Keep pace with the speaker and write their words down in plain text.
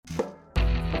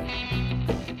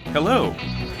Hello,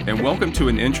 and welcome to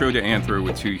an intro to Anthro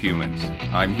with two humans.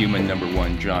 I'm human number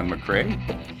one, John McCrae.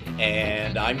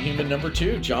 And I'm human number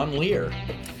two, John Lear.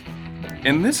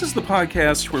 And this is the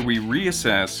podcast where we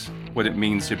reassess what it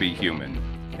means to be human.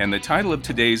 And the title of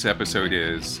today's episode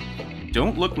is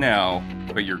Don't Look Now,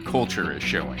 But Your Culture is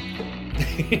Showing.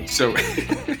 So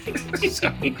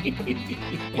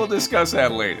we'll discuss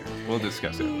that later.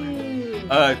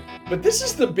 But this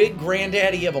is the big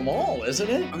granddaddy of them all, isn't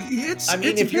it?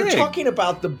 If you're talking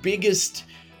about the biggest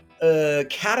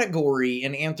category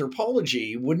in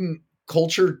anthropology, wouldn't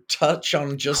culture touch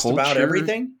on just about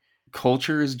everything?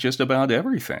 Culture is just about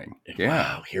everything. Yeah.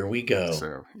 Wow, here we go.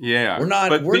 So, yeah. We're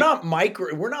not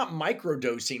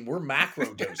microdosing, we're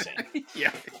macrodosing.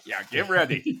 Yeah, get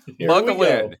ready. Buckle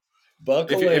in.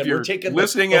 If you're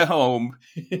listening at home,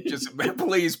 just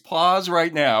please pause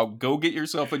right now. Go get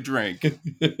yourself a drink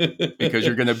because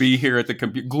you're going to be here at the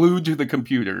glued to the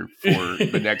computer for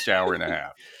the next hour and a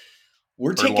half.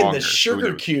 We're taking the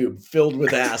sugar cube filled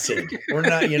with acid. We're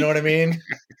not, you know what I mean?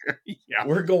 Yeah.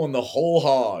 We're going the whole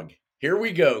hog. Here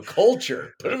we go.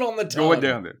 Culture. Put it on the tongue. Going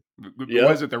down there. Yep.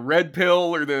 Was it the red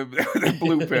pill or the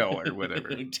blue pill or whatever?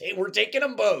 We're taking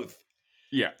them both.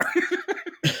 Yeah.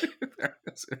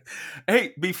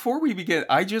 Hey, before we begin,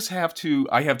 I have to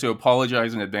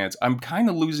apologize in advance. I'm kind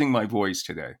of losing my voice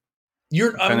today.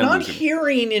 I'm not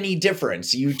hearing any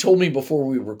difference. You told me before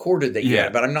we recorded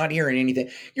that, but I'm not hearing anything.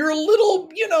 You're a little,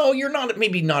 you're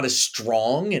not as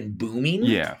strong and booming.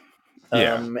 Yeah.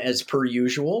 As per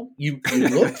usual. You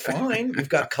look fine. You've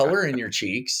got color in your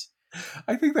cheeks.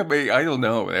 I think that I don't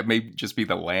know. That may just be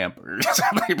the lamp or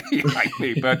something.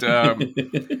 But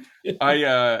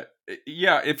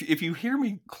if you hear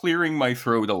me clearing my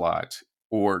throat a lot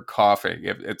or coughing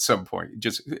at some point,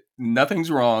 just nothing's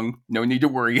wrong. No need to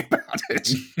worry about it.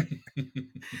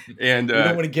 And we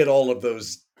don't want to get all of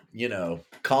those,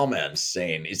 comments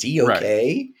saying, "Is he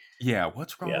okay?" Right. Yeah,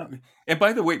 what's wrong? Yeah. And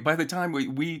by the way, by the time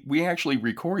we actually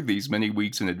record these many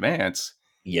weeks in advance,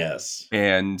 yes,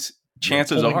 and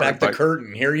chances are, pulling back the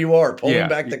curtain. Here you are, pulling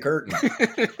back the curtain.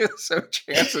 So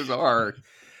chances are,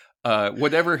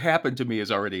 whatever happened to me has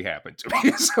already happened to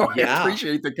me. So I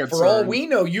appreciate the concern. For all we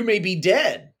know, you may be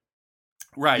dead.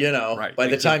 Right. Right. By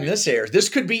the time this airs, this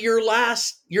could be your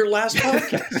last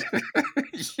podcast.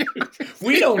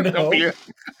 We don't know.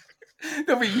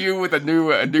 There'll be you with a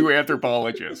new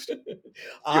anthropologist.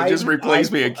 You'll just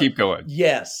replace me and keep going.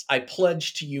 Yes, I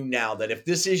pledge to you now that if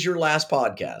this is your last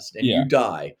podcast and you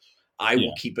die, I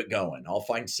will keep it going. I'll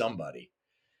find somebody.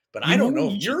 But I don't know.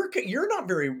 You're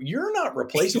not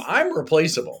replaceable. I'm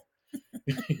replaceable.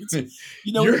 Do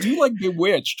you like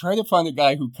Bewitched? Try to find a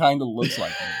guy who kind of looks like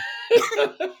me.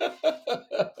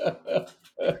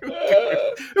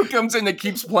 Who comes in and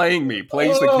keeps playing me,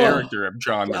 plays the character of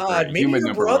John McCrae. Maybe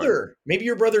your brother. Maybe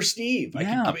your brother Steve.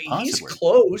 He's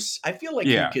close. I feel like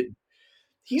he could.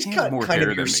 He's kind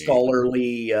of your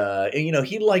scholarly.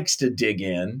 He likes to dig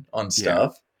in on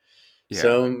stuff. Yeah.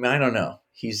 So I don't know.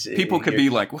 People could be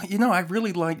like, well, I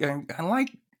really like. I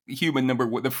like human number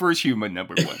one, the first human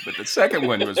number one, but the second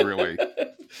one was really.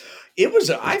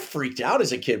 I freaked out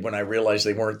as a kid when I realized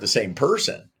they weren't the same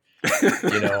person.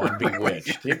 On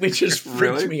Bewitched. It just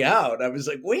freaked me out. I was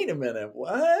like, wait a minute,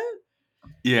 what?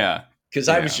 Yeah. Because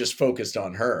I was just focused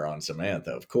on her, on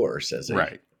Samantha, of course, as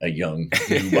a young,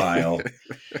 nubile,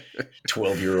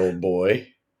 12-year-old boy.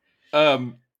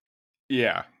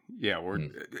 Yeah.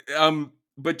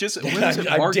 But just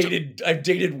I've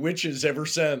dated witches ever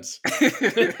since. I've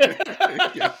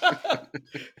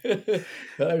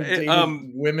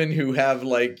dated women who have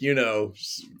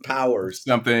powers.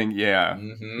 Something, yeah.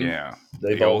 Mm-hmm. Yeah.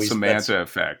 The old Samantha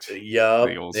effect. Yeah,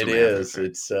 it is.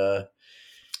 Effect.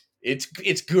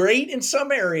 It's great in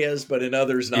some areas, but in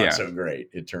others not so great,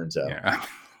 it turns out. Yeah.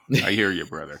 I hear you,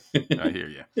 brother. I hear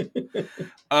you.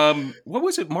 What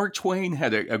was it? Mark Twain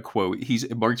had a quote.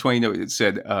 Mark Twain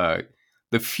said,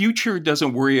 "The future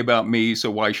doesn't worry about me,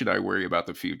 so why should I worry about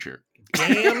the future?"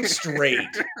 Damn straight.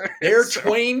 There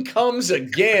Twain comes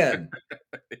again.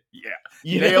 Yeah.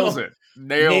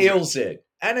 Nails it.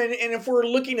 And if we're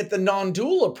looking at the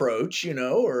non-dual approach,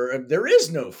 or there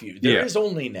is no future. There is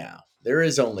only now. There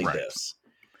is only this.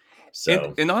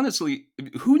 So, and honestly,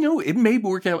 who knows? It may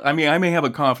work out. I mean, I may have a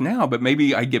cough now, but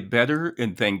maybe I get better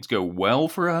and things go well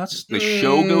for us. The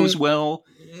show goes well.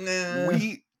 Nah,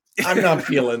 I'm not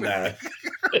feeling that.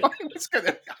 I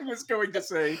was going to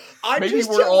say, maybe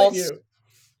we're all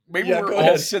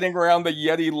sitting around the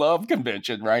Yeti Love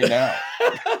Convention right now.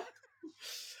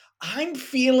 I'm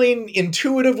feeling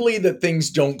intuitively that things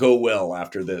don't go well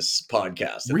after this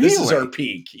podcast. Really? This is our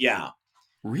peak. Yeah.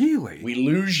 Really? We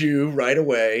lose you right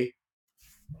away.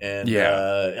 And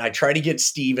I try to get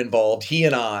Steve involved. He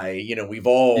and I, we've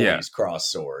always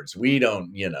crossed swords. We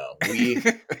don't, we.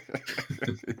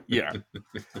 Yeah.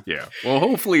 Well,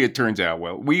 hopefully it turns out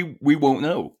well. We won't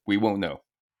know. We won't know.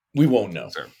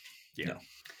 So, yeah.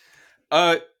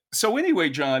 No. So anyway,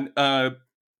 John,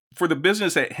 for the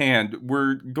business at hand,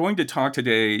 we're going to talk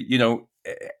today.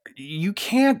 You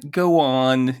can't go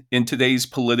on in today's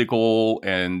political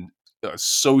and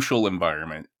social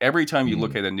environment. Every time you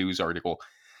look at a news article,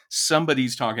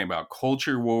 somebody's talking about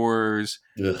culture wars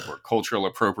or cultural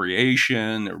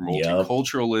appropriation or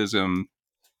multiculturalism.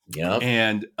 Yep.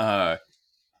 And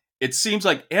it seems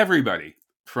like everybody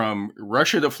from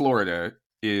Russia to Florida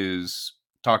is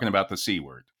talking about the C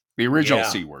word, the original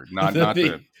C word, not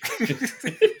the.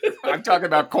 I'm talking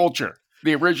about culture.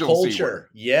 The original culture, C-word.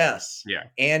 Yes. Yeah.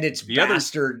 And it's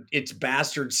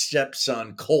bastard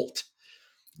stepson cult.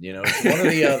 It's one or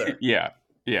the other. Yeah.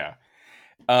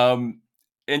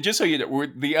 And just so you know,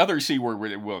 the other C word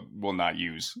we'll not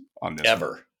use on this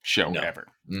show ever.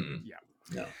 Mm-mm. Yeah.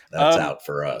 No, that's out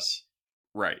for us.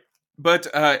 Right. But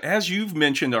as you've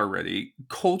mentioned already,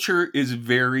 culture is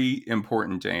very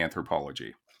important to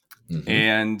anthropology. Mm-hmm.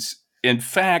 And in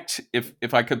fact,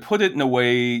 if I could put it in a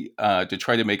way to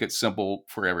try to make it simple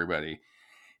for everybody,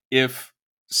 if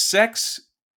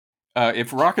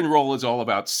rock and roll is all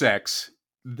about sex,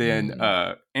 then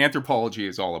anthropology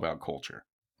is all about culture.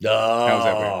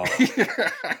 Oh,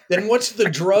 then what's the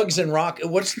drugs and rock?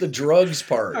 What's the drugs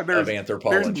part of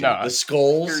anthropology? The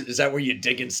skulls? Is that where you're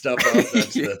digging stuff up?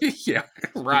 That's yeah,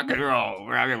 rock and roll.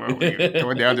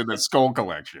 Going down to the skull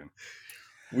collection.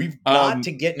 We've got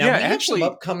to get now. We have some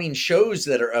upcoming shows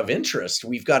that are of interest.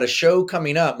 We've got a show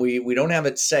coming up. We don't have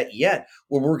it set yet,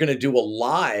 where we're going to do a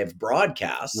live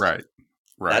broadcast. Right.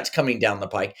 That's coming down the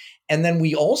pike, and then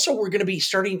we're going to be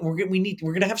starting. We're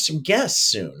going to have some guests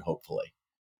soon, hopefully.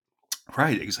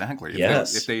 Right, exactly.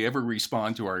 Yes. If they ever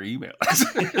respond to our emails,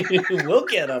 we'll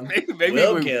get them.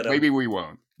 Maybe we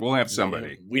won't. We'll have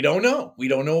somebody. We don't know. We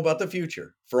don't know about the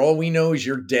future. For all we know is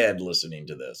you're dead listening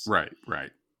to this. Right.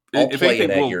 I'll play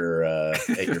it at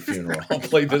your funeral. I'll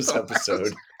play this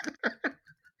episode.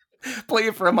 Play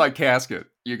it from my casket.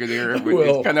 You can hear it.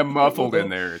 It's kind of muffled in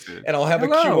there. And I'll have a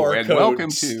QR code.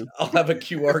 Welcome to. I'll have a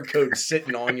QR code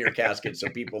sitting on your casket so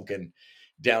people can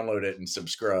download it and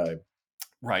subscribe.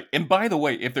 Right. And by the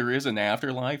way, if there is an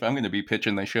afterlife, I'm going to be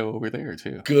pitching the show over there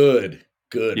too. Good.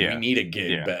 Yeah. We need a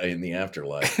gig in the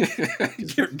afterlife.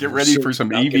 Get ready for some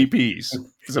EVPs.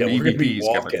 We're going to be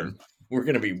walking. We're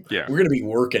going to be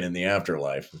working in the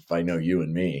afterlife, if I know you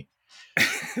and me.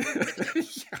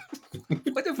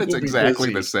 What if it's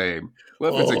exactly the same?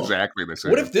 What if it's exactly the same?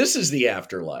 What if this is the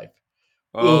afterlife?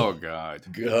 Oh, God.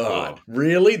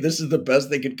 Really? This is the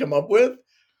best they could come up with?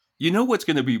 You know what's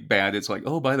going to be bad? It's like,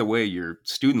 oh, by the way, your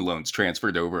student loans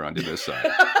transferred over onto this side.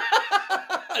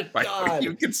 God.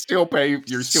 You can still pay.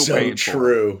 You're still paying for it. So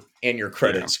true. And your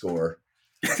credit score.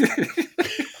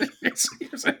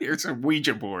 Here's a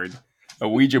Ouija board. A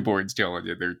Ouija board's telling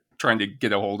you they're trying to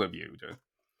get a hold of you.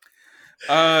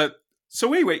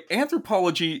 So anyway,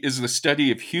 anthropology is the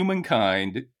study of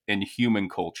humankind and human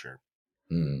culture.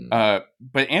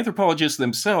 But anthropologists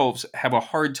themselves have a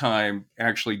hard time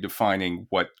actually defining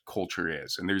what culture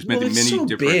is. And there's been many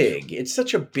different... big. It's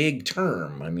such a big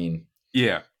term. I mean...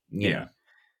 Yeah.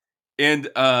 And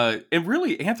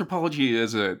really, anthropology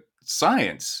as a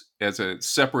science, as a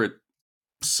separate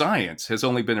science, has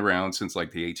only been around since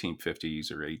like the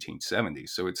 1850s or 1870s.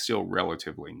 So it's still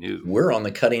relatively new. We're on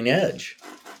the cutting edge.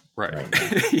 Right.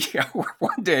 Yeah.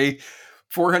 One day,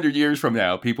 400 years from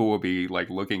now, people will be like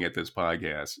looking at this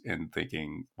podcast and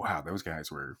thinking, wow, those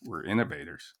guys were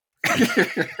innovators.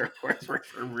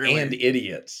 Really... And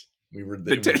idiots. We were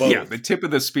the tip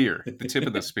of the spear. The tip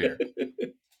of the spear.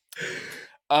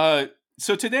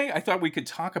 So today I thought we could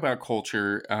talk about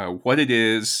culture, what it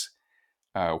is,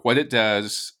 what it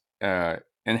does, and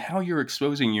how you're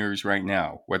exposing yours right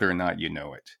now, whether or not you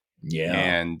know it. Yeah.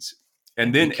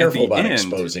 And then be careful about end,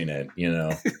 exposing it,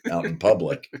 out in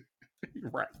public.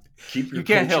 Right. Keep your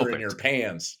culture in your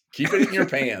pants. Keep it in your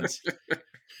pants.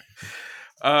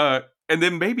 And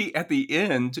then maybe at the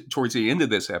end, towards the end of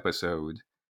this episode,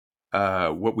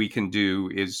 what we can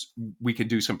do is we can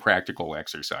do some practical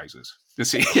exercises to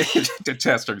see to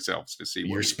test ourselves to see.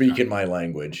 You're speaking my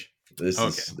language. This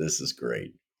is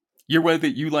great. You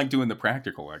like doing the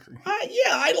practical exercise.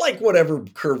 I like whatever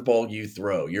curveball you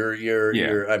throw.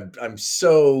 I'm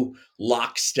so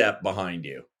lockstep behind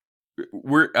you.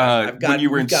 When you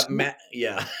were in school.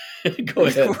 Go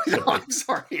ahead. I'm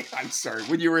sorry.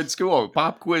 When you were in school,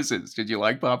 pop quizzes. Did you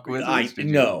like pop quizzes?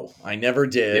 No, I never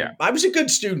did. Yeah. I was a good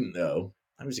student though.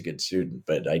 I was a good student,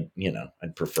 but I'd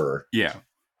prefer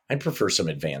some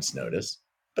advance notice.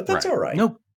 But that's all right.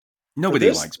 No,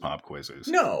 nobody likes pop quizzes.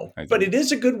 No, but it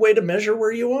is a good way to measure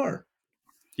where you are.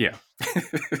 Yeah.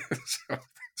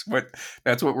 So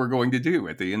that's what we're going to do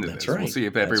at the end of this. Right. We'll see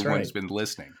if everyone's been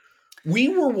listening. We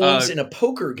were once in a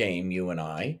poker game, you and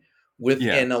I, with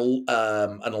an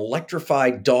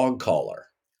electrified dog collar.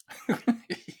 Do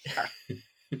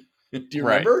you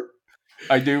remember?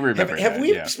 I do remember. Have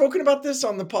we spoken about this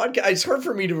on the podcast? It's hard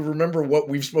for me to remember what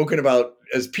we've spoken about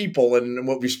as people and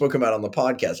what we've spoken about on the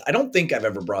podcast. I don't think I've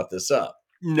ever brought this up.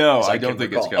 No, I don't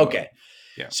think it's come okay. Up.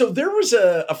 Yeah. So there was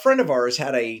a friend of ours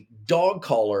had a dog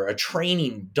collar, a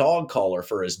training dog collar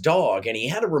for his dog, and he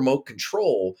had a remote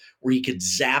control where he could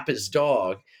zap his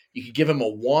dog. You could give him a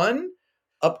 1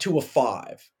 up to a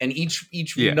 5, and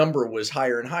each number was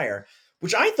higher and higher,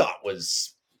 which I thought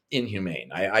was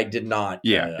inhumane. I did not.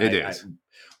 Yeah, it is.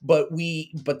 But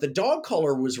the dog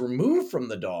collar was removed from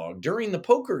the dog during the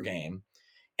poker game,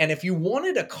 and if you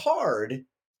wanted a card,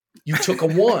 you took a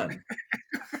 1.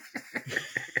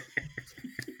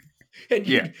 And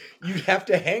you'd have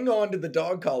to hang on to the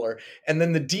dog collar, and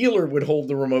then the dealer would hold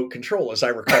the remote control, as I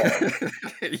recall.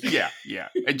 Yeah.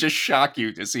 And just shock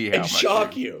you to see how much.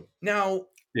 Shock you. Now,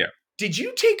 did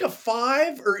you take a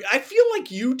 5? Or I feel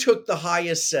like you took the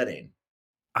highest setting.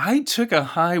 I took a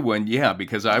high one,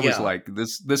 because I was like,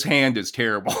 this hand is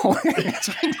terrible.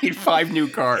 I need 5 new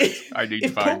cards.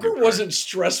 If poker wasn't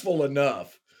stressful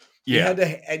enough, we had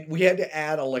to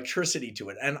add electricity to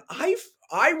it. And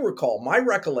I recall, my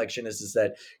recollection is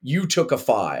that you took a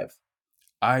 5.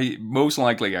 Most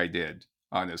likely I did,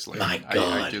 honestly. My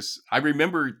God. I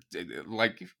remember,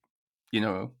 like,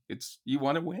 it's, you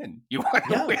want to win. You want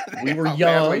to win. We were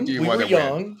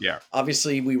young. Yeah.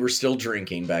 Obviously, we were still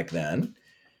drinking back then,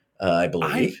 I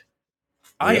believe.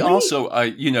 I also,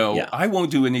 I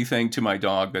won't do anything to my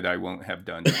dog that I won't have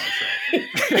done to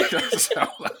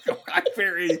myself. So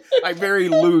I'm very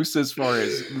loose as far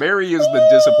as Mary is the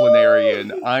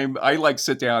disciplinarian. I like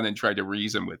sit down and try to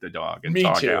reason with the dog and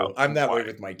talk out. Me too. I'm that way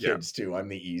with my kids too. I'm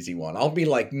the easy one. I'll be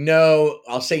like, no.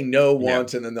 I'll say no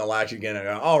once, and then they'll actually get it.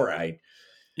 All right.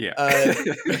 Yeah.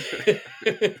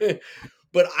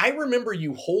 But I remember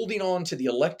you holding on to the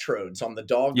electrodes on the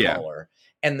dog collar.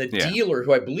 And the dealer,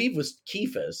 who I believe was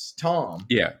Keefus, Tom,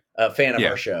 a fan of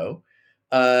our show,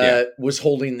 was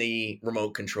holding the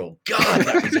remote control. God,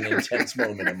 that was an intense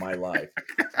moment in my life.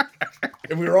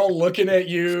 And we were all looking at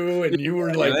you, and you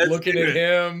were like looking at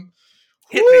him.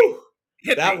 Hit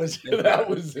me. That was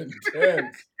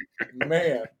intense,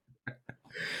 man.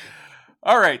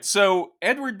 All right, so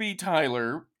Edward B.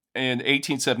 Tyler in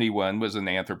 1871 was an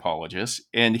anthropologist,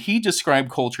 and he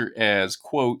described culture as,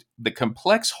 quote, the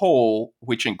complex whole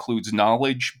which includes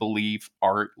knowledge, belief,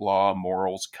 art, law,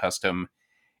 morals, custom,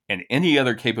 and any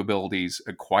other capabilities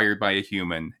acquired by a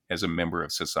human as a member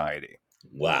of society.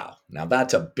 Wow. Now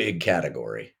that's a big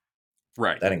category.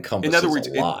 Right. That encompasses, in other words,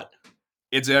 a lot.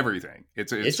 It's everything.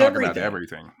 It's talking about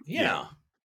everything. Yeah.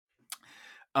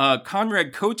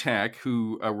 Conrad Kotak,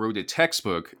 who wrote a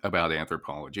textbook about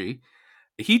anthropology,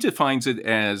 he defines it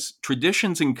as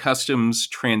traditions and customs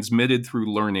transmitted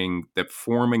through learning that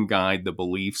form and guide the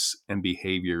beliefs and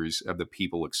behaviors of the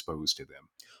people exposed to them.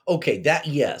 Okay,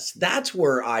 that's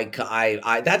where I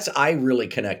really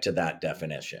connect to that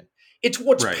definition. It's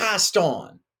what's passed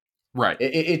on. Right.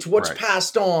 It's what's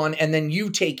passed on, and then you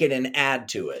take it and add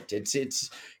to it. It's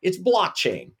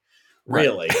blockchain.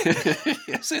 Really?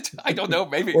 Is it? I don't know.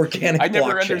 Maybe organic. I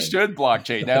never understood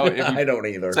blockchain. Now I don't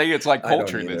either. Say it's like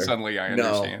culture, then suddenly I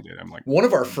understand it. I'm like, one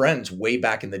of our friends way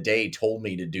back in the day told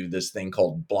me to do this thing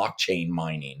called blockchain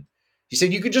mining. He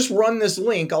said you could just run this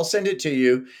link. I'll send it to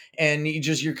you, and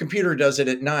your computer does it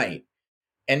at night.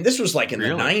 And this was like in the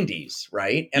 90s,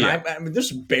 right? And I mean,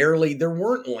 there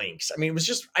weren't links. I mean, it was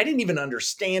just, I didn't even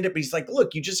understand it. But he's like,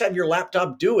 look, you just have your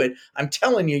laptop do it. I'm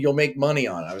telling you, you'll make money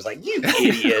on it. I was like, you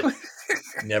idiot.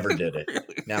 Never did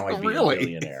it. Now I'd be a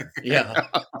millionaire. Yeah.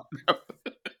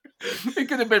 It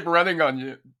could have been running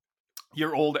on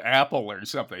your old Apple or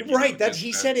something. Right.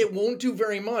 He said it won't do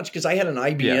very much because I had an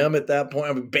IBM at that point.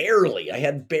 I mean, I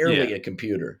had barely a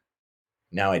computer.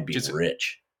 Now I'd be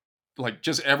rich. Like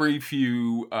just every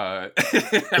few,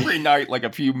 every night, like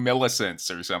a few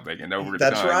millicents or something. And over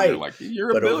time, you're like, you're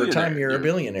a billionaire. Over time, you're a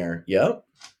billionaire. Yep.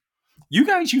 You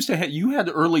guys used to have, you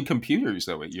had early computers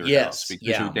though at your house because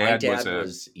your dad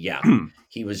was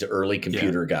he was an early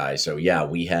computer guy. So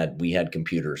we had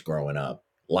computers growing up.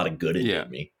 A lot of good it did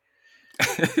me.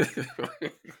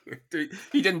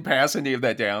 He didn't pass any of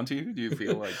that down to you? Do you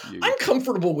feel like I'm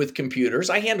comfortable with computers.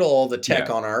 I handle all the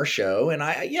tech on our show, and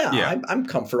I'm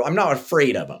comfortable. I'm not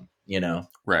afraid of them,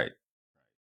 Right.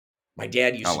 My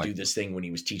dad used to do this thing when he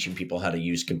was teaching people how to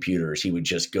use computers. He would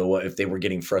just go up, if they were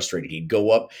getting frustrated, he'd go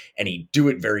up and he'd do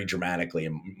it very dramatically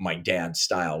in my dad's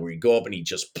style, where he'd go up and he'd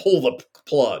just pull the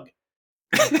plug.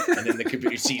 And then the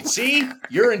computer, see,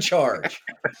 you're in charge.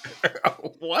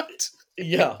 What?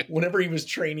 Yeah. Whenever he was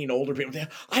training older people,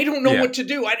 I don't know what to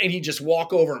do. And he'd just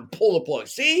walk over and pull the plug.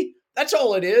 See, that's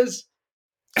all it is.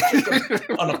 It's just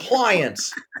an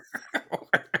appliance.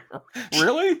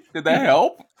 Really? Did that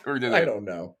help? Or did I don't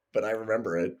know, but I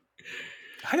remember it.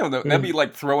 I don't know. That'd be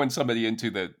like throwing somebody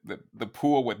into the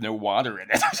pool with no water in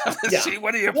it. See,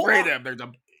 what are you afraid of? There's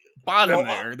a bottom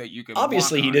there that you can.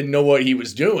 Obviously, he didn't know what he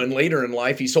was doing. Later in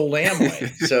life, he sold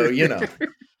Amway. So,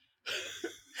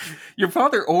 Your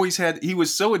father always had, he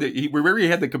was so, where he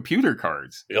had the computer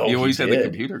cards. He always had the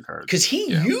computer cards. Because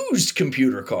he used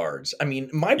computer cards. I mean,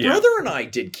 my brother and I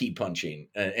did key punching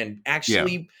and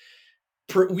actually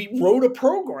we wrote a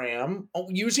program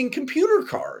using computer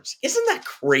cards. Isn't that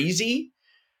crazy?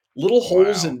 Little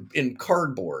holes in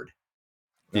cardboard.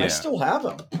 Yeah. I still have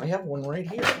them. I have one right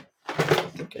here. I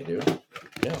think I do.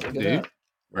 Yeah, look at that.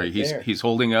 Right, he's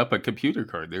holding up a computer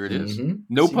card. There it is. Mm-hmm.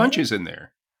 No punches in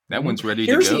there. That one's ready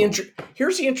to go.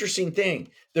 Here's the interesting thing.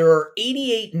 There are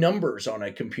 88 numbers on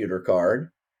a computer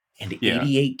card and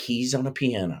 88 keys on a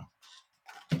piano.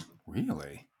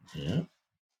 Really? Yeah.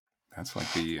 That's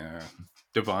like the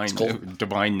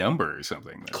divine number or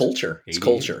something. That's culture. 88. It's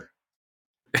culture.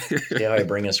 See how I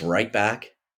bring us right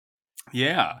back?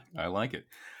 Yeah, I like it.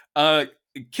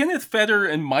 Kenneth Feder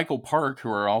and Michael Park, who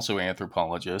are also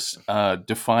anthropologists,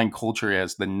 define culture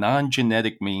as the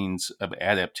non-genetic means of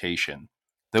adaptation.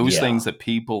 Those things that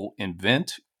people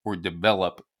invent or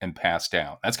develop and pass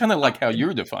down. That's kind of like how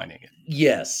you're defining it.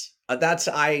 Yes.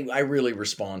 I really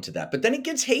respond to that. But then it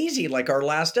gets hazy. Like our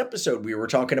last episode, we were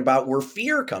talking about where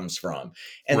fear comes from.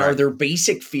 And are there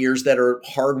basic fears that are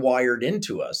hardwired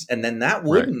into us? And then that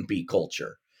wouldn't be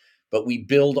culture. But we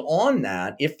build on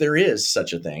that, if there is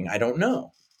such a thing. I don't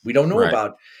know. We don't know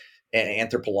about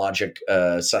anthropologic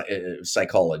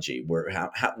psychology. Where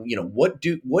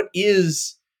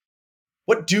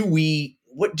what do we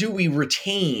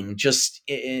retain just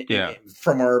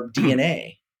from our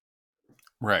DNA?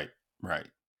 Right.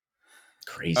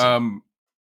 Crazy.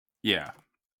 Yeah.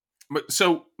 But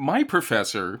so my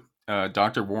professor,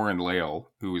 Dr. Warren Lale,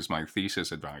 who is my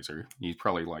thesis advisor, he's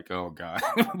probably like, "Oh God,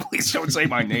 please don't say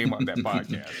my name on that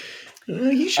podcast."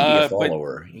 He should be a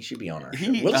follower. He should be on our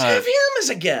show. Let's have him as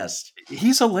a guest.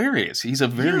 He's hilarious. He's a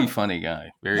very funny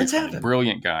guy. Very funny,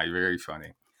 brilliant guy. Very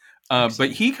funny.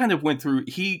 But he kind of went through.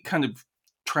 He kind of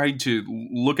tried to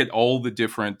look at all the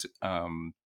different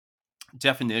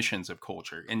definitions of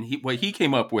culture, and what he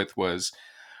came up with was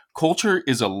culture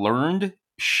is a learned,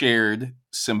 shared,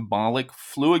 symbolic,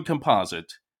 fluid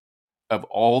composite of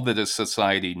all that a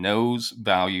society knows,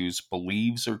 values,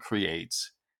 believes, or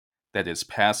creates that is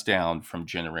passed down from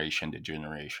generation to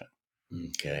generation.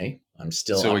 Okay. I'm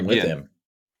with him.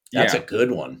 That's a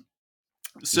good one.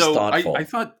 So I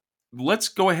thought, let's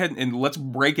go ahead and let's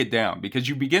break it down, because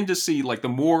you begin to see, like, the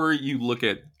more you look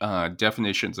at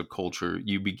definitions of culture,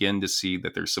 you begin to see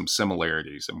that there's some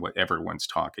similarities in what everyone's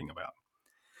talking about.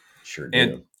 Sure do.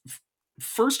 And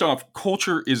first off,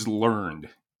 culture is learned.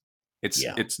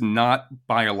 It's not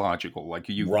biological, like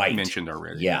you mentioned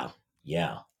already. Yeah.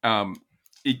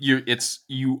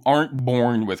 You aren't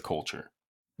born with culture.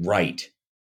 Right.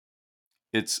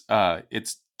 It's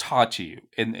taught to you,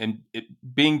 and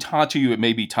being taught to you, it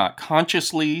may be taught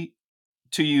consciously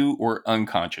to you or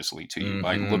unconsciously to you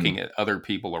by looking at other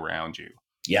people around you.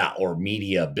 Yeah, or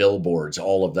media, billboards,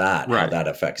 all of that, how that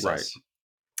affects us.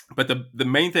 But the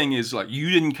main thing is, like,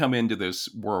 you didn't come into this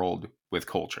world with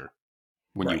culture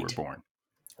when you were born.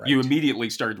 Right. You immediately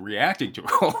started reacting to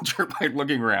culture by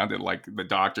looking around at, like, the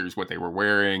doctors, what they were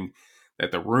wearing,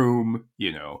 at the room,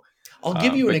 I'll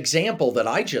give you an example that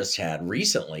I just had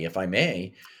recently, if I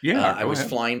may. Yeah, I was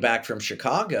flying back from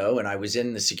Chicago, and I was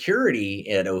in the security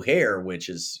at O'Hare, which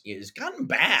is gotten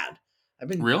bad.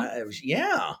 Really?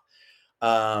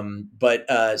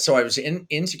 So I was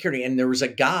in security, and there was a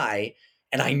guy,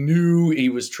 and I knew he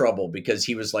was trouble because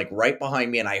he was, like, right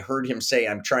behind me, and I heard him say,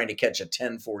 "I'm trying to catch a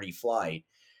 10:40 flight,"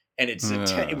 and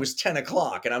it was 10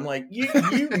 o'clock, and I'm like, "You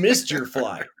missed your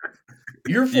flight."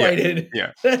 Your flight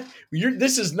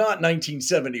this is not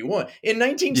 1971. In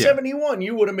 1971,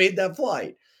 you would have made that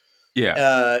flight.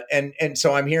 Yeah. And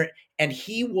so I'm hearing, and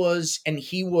he was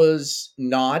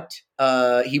not.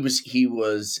 He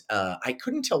was. I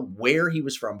couldn't tell where he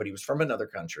was from, but he was from another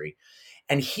country,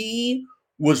 and he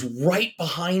was right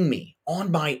behind me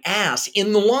on my ass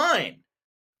in the line.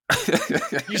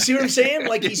 You see what I'm saying?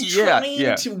 Like, he's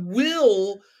trying to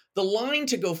will the line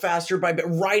to go faster by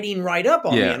riding right up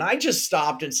on me. And I just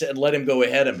stopped and said, let him go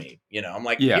ahead of me. I'm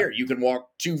like, here, you can walk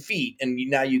 2 feet and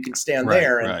now you can stand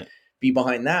there and be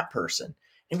behind that person.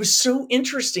 It was so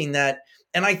interesting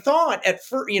and I thought at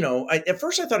first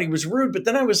I thought he was rude, but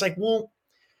then I was like, well,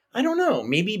 I don't know.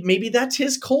 Maybe that's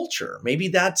his culture. Maybe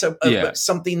that's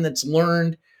something that's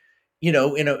learned, in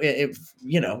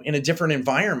a different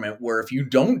environment where if you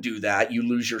don't do that, you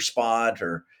lose your spot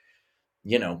or,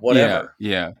 whatever.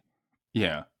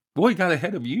 Yeah. Boy, he got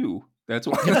ahead of you. That's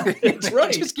why. That's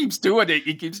right. He just keeps doing it.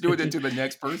 He keeps doing it to the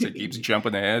next person. Keeps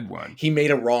jumping ahead one. He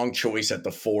made a wrong choice at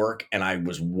the fork, and I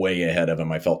was way ahead of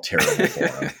him. I felt terrible for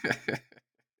him.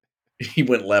 He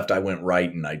went left, I went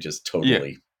right, and I just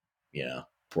totally,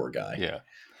 poor guy. Yeah.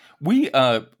 We,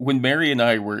 when Mary and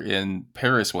I were in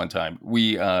Paris one time,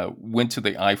 we went to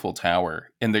the Eiffel Tower,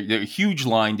 and there was a huge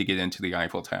line to get into the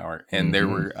Eiffel Tower. And there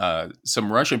were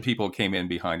some Russian people came in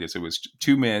behind us. It was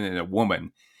 2 men and a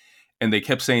woman. And they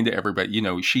kept saying to everybody,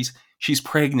 she's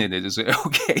pregnant. Is it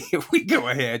okay if we go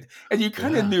ahead? And you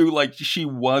kind of knew like she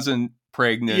wasn't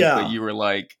pregnant, but you were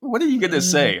like, what are you going to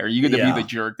say? Are you going to be the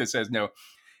jerk that says no?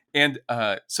 And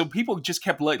so people just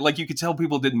kept like you could tell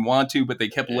people didn't want to, but they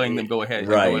kept letting them go ahead and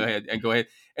go ahead and go ahead.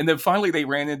 And then finally they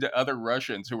ran into other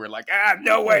Russians who were like,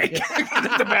 no way, get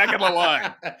at the back of the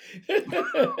line.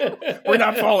 We're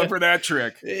not falling for that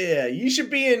trick. Yeah, you should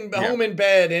be home in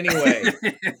bed anyway.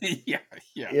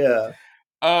 Yeah.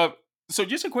 So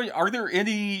just a question, are there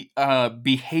any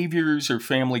behaviors or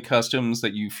family customs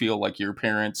that you feel like your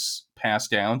parents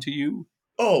passed down to you?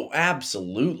 Oh,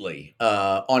 absolutely.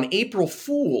 On April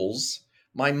Fools,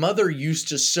 my mother used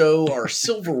to sew our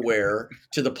silverware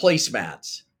to the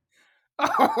placemats.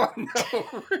 Oh,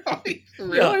 no,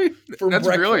 really? For That's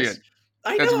breakfast. Brilliant.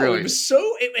 I know. Brilliant. It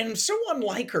was so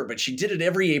unlike her, but she did it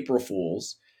every April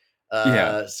Fools.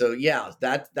 So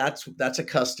that's a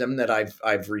custom that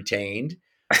I've retained.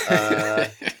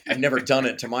 I've never done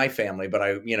it to my family, but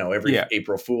every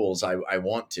April Fools I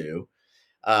want to.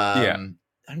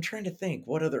 I'm trying to think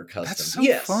what other customs.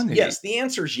 That's so funny. Yes. The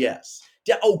answer is yes.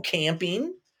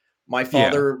 Camping. My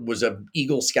father was an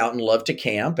Eagle Scout and loved to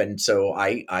camp, and so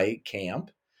I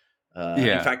camp.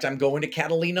 In fact, I'm going to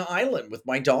Catalina Island with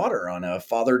my daughter on a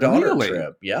father-daughter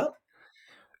trip. Yeah.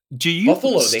 Do you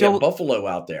Buffalo? They have buffalo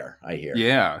out there, I hear.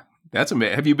 Yeah, that's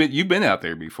amazing. Have you've been out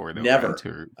there before? Though, never.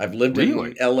 Right? I've lived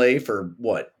in LA for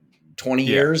 20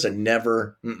 years and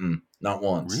never, not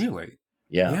once. Really?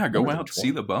 Yeah. Go out and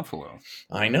see the buffalo.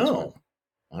 I know.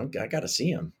 I got to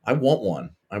see them. I want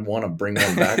one. I want to bring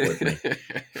one back with me.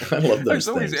 I love those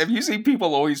things. Have you seen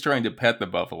people always trying to pet the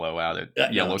buffalo out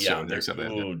at Yellowstone or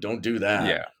something? Oh, don't do that.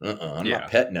 Yeah. I'm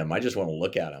not petting them. I just want to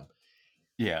look at them.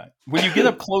 Yeah. When you get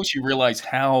up close, you realize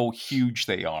how huge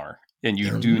they are, and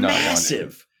They're do not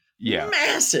massive. Want to.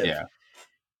 Massive. Yeah.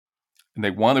 And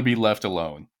they want to be left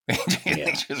alone.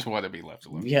 They just want to be left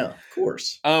alone. Yeah, of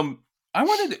course.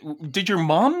 Did your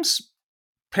mom's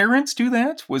parents do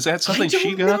that? Was that something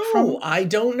she got from? I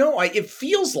don't know. It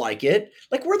feels like it.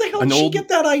 Like, where the hell did she get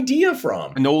that idea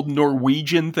from? An old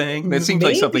Norwegian thing? That seems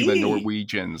like something the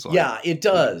Norwegians like. Yeah, it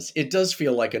does. It does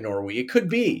feel like a Norwegian. It could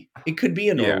be. It could be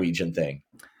a Norwegian thing.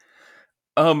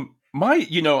 I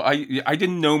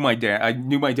didn't know my dad. I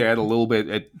knew my dad a little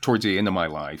bit towards the end of my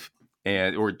life,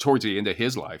 or towards the end of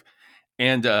his life.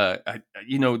 And,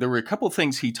 there were a couple of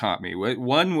things he taught me.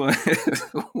 One was,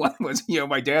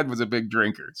 my dad was a big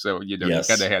drinker. So, you kind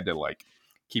of had to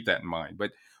keep that in mind.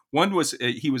 But one was,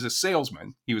 he was a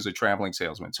salesman. He was a traveling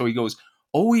salesman. So he goes,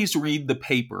 always read the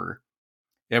paper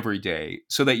every day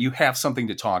so that you have something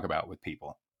to talk about with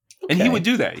people. Okay. And he would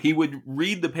do that. He would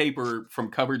read the paper from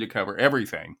cover to cover,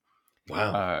 everything.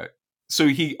 Wow. So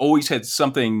he always had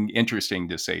something interesting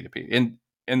to say to people.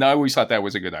 And I always thought that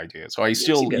was a good idea. So I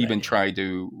still even try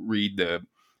to read the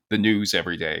news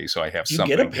every day. So I have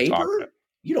something to talk about. You get a paper?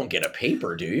 You don't get a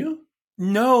paper, do you?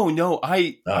 No.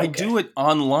 I do it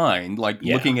online,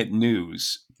 looking at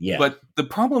news. Yeah. But the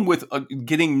problem with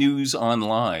getting news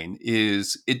online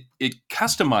is it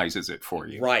customizes it for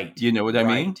you. Right. You know what I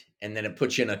mean? And then it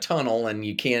puts you in a tunnel and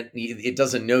it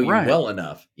doesn't know you well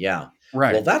enough. Yeah.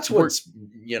 Right. Well, that's what's,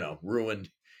 ruined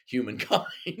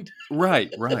humankind.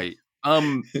 Right.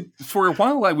 For a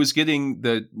while, I was getting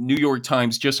the New York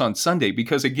Times just on Sunday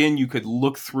because, again, you could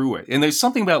look through it. And there's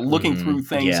something about looking through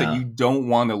things that you don't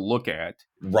want to look at.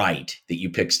 Right. That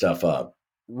you pick stuff up.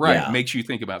 Right. Yeah. Makes you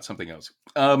think about something else.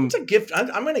 It's a gift.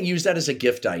 I'm going to use that as a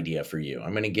gift idea for you.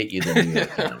 I'm going to get you the New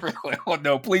York Times. Well,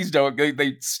 no, please don't.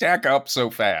 They stack up so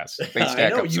fast. They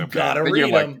stack up so fast. You got to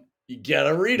read them. You got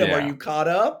to read them. Are you caught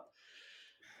up?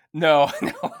 No,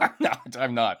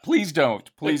 I'm not. Please don't.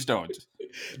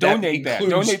 Donate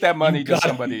that money to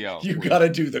somebody else. You got to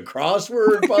do the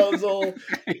crossword puzzle.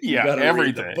 Yeah,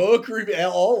 everything. Read the book review,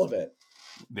 all of it.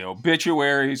 The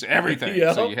obituaries, everything.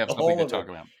 Yep, so you have something to talk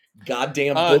about.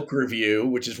 Goddamn book review,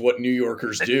 which is what New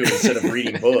Yorkers do instead of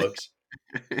reading books.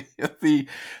 The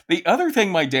other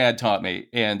thing my dad taught me,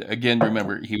 and again,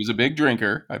 remember, he was a big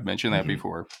drinker. I've mentioned that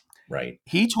before. Right.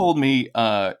 He told me,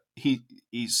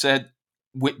 he said,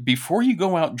 before you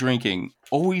go out drinking,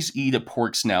 always eat a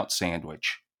pork snout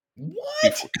sandwich.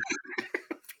 What?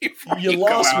 Before you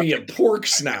lost me at pork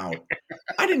snout.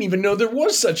 I didn't even know there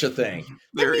was such a thing.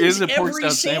 There is a pork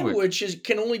snout sandwich.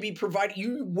 Can only be provided.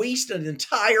 You waste an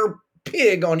entire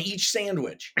pig on each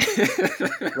sandwich,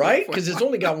 right? Because it's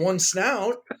only got one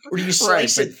snout. Or do you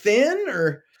slice it thin?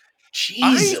 Or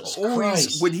Jesus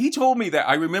Christ! When he told me that,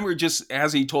 I remember just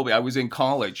as he told me, I was in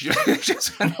college,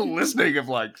 just kind of listening of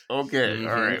like, okay,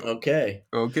 all right, okay,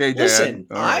 Dad. Listen,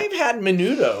 I've had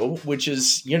menudo, which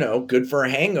is good for a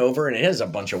hangover, and it has a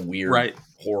bunch of weird,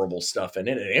 horrible stuff in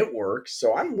it, and it works.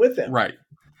 So I'm with him. Right,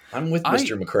 I'm with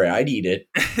Mr. McCrae. I'd eat it.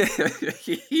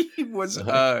 He was.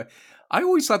 I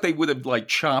always thought they would have like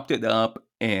chopped it up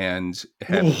and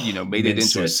have made it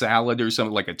into a salad or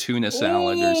something, like a tuna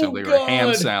salad or something, or a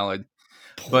ham salad.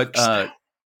 But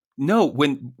no,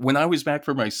 when I was back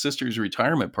for my sister's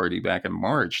retirement party back in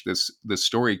March, this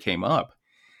story came up,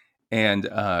 and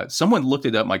someone looked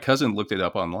it up. My cousin looked it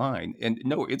up online, and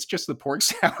no, it's just the pork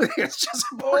salad. It's just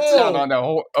a pork salad on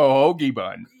a hoagie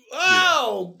bun.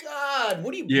 Oh God!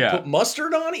 What do you put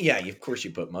mustard on it? Yeah, of course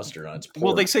you put mustard on it. It's pork.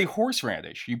 Well, they say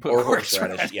horseradish. You put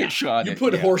horseradish on it. You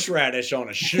put horseradish on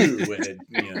a shoe, and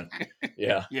it.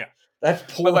 Yeah. That's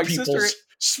poor people's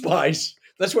spice.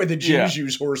 That's why the Jews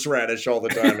use horseradish all the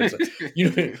time.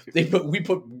 It's we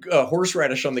put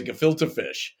horseradish on the gefilte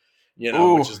fish,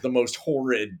 which is the most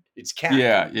horrid. It's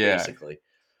cat food, basically.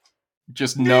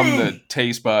 Just numb the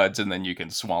taste buds, and then you can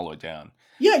swallow it down.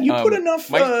 Yeah, you put enough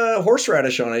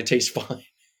horseradish on it, it tastes fine.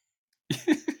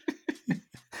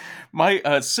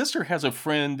 My sister has a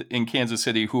friend in Kansas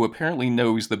City who apparently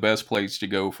knows the best place to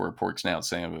go for a pork snout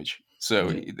sandwich. So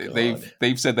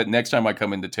they've said that next time I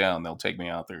come into town, they'll take me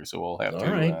out there. So we'll have to.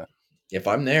 Right. If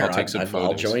I'm there,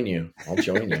 I'll join you. I'll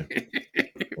join you.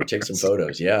 We'll take some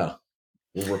photos. Yeah,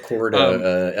 we'll record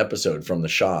a episode from the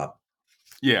shop.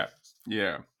 Yeah.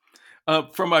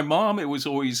 From my mom, it was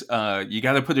always you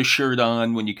got to put a shirt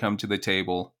on when you come to the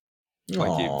table,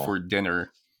 for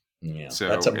dinner. Yeah, so,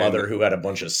 that's a mother who had a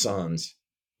bunch of sons,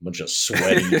 a bunch of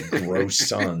sweaty, gross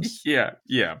sons. Yeah,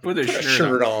 put a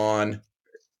shirt on.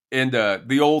 And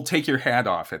the old take your hat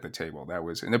off at the table.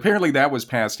 And apparently that was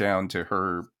passed down to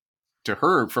her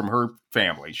from her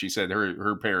family. She said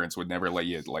her parents would never let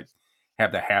you like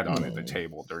have the hat on at the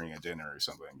table during a dinner or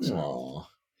something. So.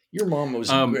 Your mom was.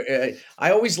 I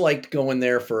always liked going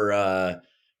there for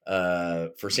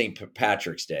St.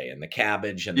 Patrick's Day and the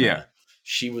cabbage and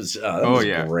she was. That was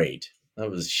great.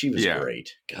 She was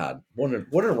great. God, what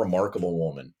a remarkable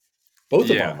woman. Both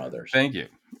of our mothers. Thank you.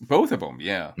 Both of them.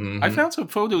 Yeah, I found some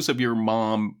photos of your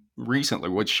mom recently,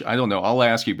 which I don't know. I'll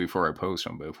ask you before I post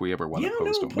them. But if we ever want to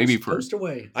post them, maybe post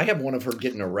away. I have one of her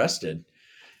getting arrested.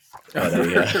 That's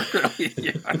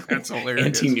hilarious.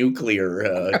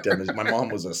 Anti-nuclear. My mom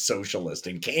was a socialist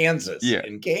in Kansas.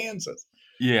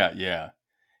 Yeah.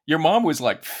 Your mom was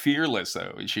like fearless,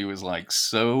 though. She was like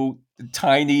so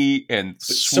tiny and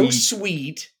sweet. So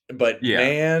sweet, but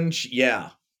man, she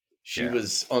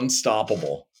was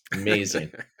unstoppable.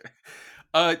 Amazing.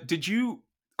 Are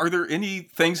there any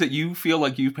things that you feel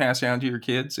like you've passed down to your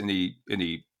kids?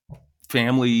 Any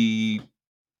family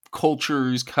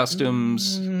cultures,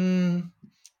 customs?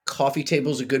 Coffee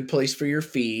table's a good place for your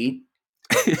feet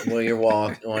while you're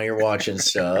watching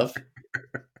stuff.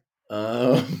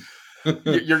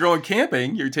 You're going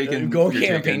camping. You're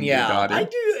camping. Yeah, I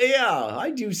do. Yeah,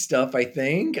 I do stuff. I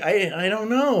think. I don't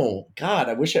know. God,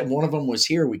 I wish one of them was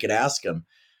here. We could ask him.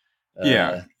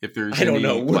 If there's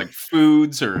like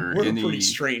foods or we're a pretty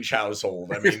strange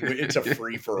household. I mean, it's a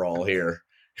free for all here.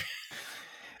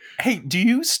 Hey, do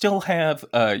you still have?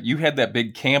 You had that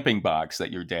big camping box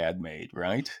that your dad made,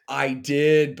 right? I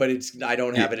did, but I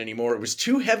don't have it anymore. It was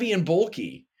too heavy and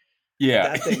bulky. Yeah,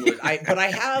 that thing was. But I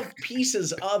have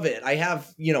pieces of it. I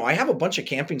have a bunch of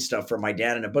camping stuff from my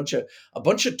dad and a bunch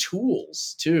of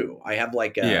tools too. I have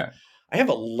I have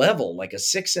a level, like a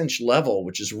 6-inch level,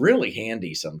 which is really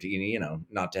handy.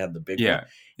 Not to have the big one.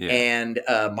 Yeah. And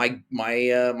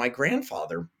my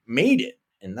grandfather made it.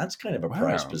 And that's kind of a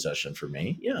prized possession for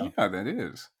me. Yeah, that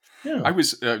is. Yeah. I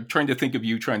was trying to think of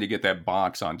you trying to get that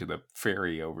box onto the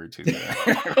ferry over to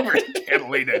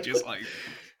Catalina, just like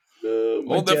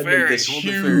My dad made this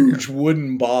huge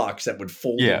wooden box that would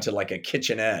fold into like a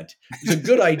kitchenette. It was a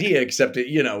good idea, except it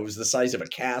was the size of a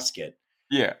casket.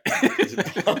 Yeah. Is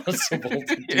it possible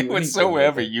to do it was so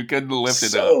heavy, you couldn't lift it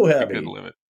up. So heavy. You couldn't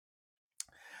lift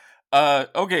it.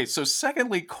 Okay, so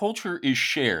secondly, culture is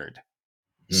shared.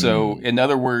 So, in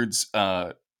other words,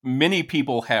 many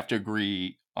people have to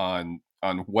agree on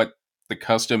what the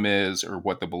custom is or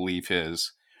what the belief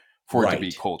is for it to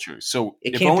be culture. So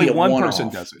if only one person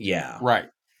does it, right.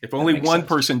 If only one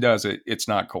person does it, it's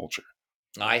not culture.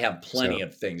 I have plenty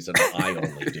of things that I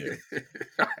only do.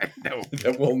 I know.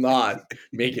 That will not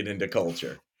make it into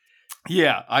culture.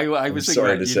 Yeah, I was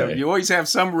thinking that, you always have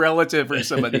some relative or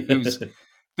somebody who's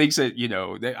thinks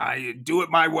that, I do it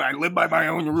my way. I live by my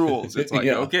own rules. It's like,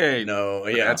 okay,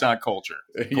 no, that's not culture.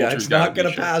 It's not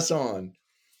going to pass on.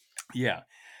 Yeah.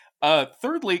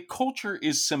 Thirdly, culture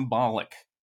is symbolic.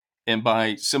 And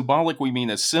by symbolic, we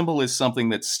mean a symbol is something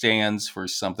that stands for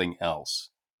something else.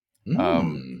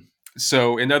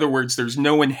 So, in other words, there's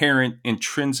no inherent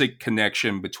intrinsic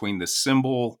connection between the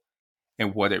symbol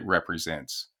and what it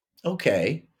represents.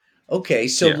 Okay.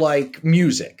 So, like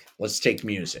music. Let's take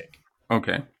music.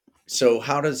 Okay. So,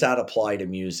 how does that apply to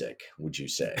music, would you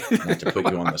say? Not to put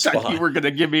you on the spot. You were going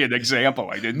to give me an example.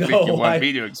 I didn't think you wanted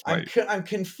me to explain. I'm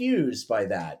confused by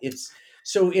that.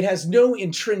 So it has no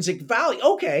intrinsic value.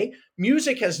 Okay.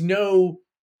 Music has no,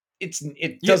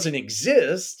 it doesn't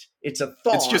exist. It's a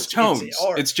thought. It's just tones.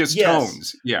 It's just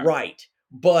tones. Yeah. Right.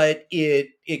 But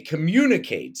it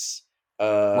communicates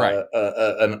a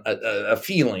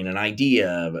feeling, an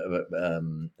idea.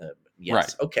 Yes.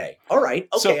 Right. Okay. All right.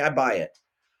 Okay. So, I buy it.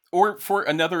 Or for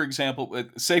another example,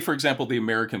 say, for example, the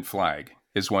American flag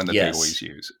is one that they always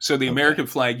use. So the American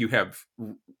flag, you have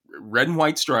red and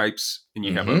white stripes, and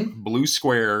you have a blue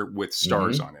square with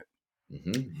stars on it.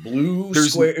 Blue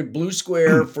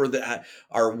square for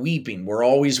our weeping. We're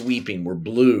always weeping. We're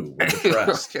blue. We're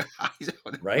depressed.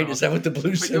 Right? Is that what the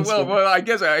blue says? Well, I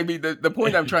guess the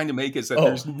point I'm trying to make is that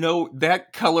there's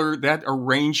that color, that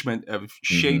arrangement of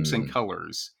shapes and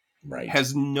colors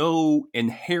has no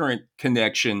inherent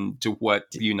connection to what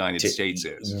the United States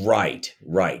is. Right.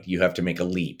 You have to make a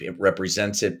leap. It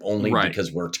represents it only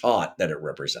because we're taught that it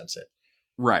represents it.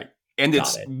 Right. And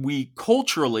we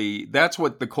culturally, that's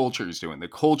what the culture is doing. The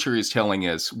culture is telling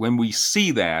us when we see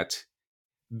that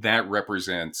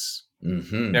represents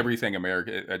everything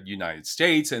United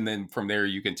States. And then from there,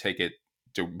 you can take it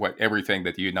to everything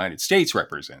that the United States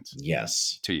represents.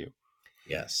 Yes. To you.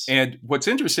 Yes. And what's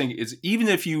interesting is even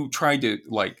if you try to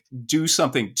do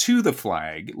something to the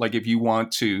flag, like if you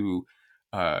want to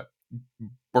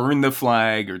burn the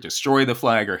flag or destroy the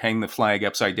flag or hang the flag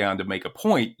upside down to make a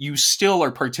point, you still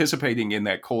are participating in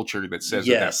that culture that says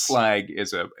that flag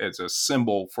is a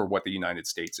symbol for what the United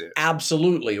States is.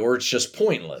 Absolutely. Or it's just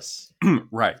pointless.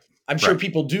 Right. I'm sure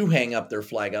people do hang up their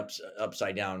flag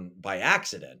upside down by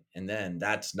accident. And then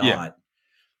that's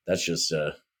just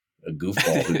a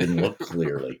goofball who didn't look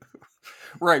clearly.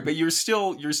 Right, but you're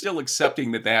still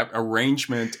accepting that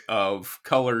arrangement of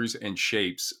colors and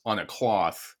shapes on a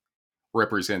cloth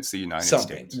represents the United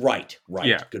States. Right.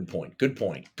 Yeah. Good point.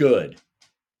 Good.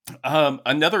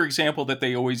 Another example that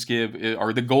they always give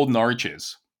are the golden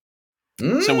arches.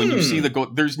 So when you see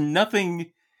there's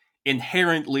nothing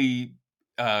inherently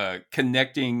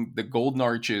connecting the golden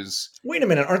arches. Wait a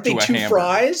minute, aren't they two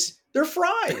fries? They're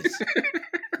fries.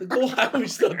 I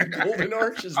always thought the golden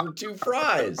arches were two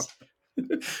fries.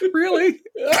 Really?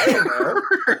 I don't know.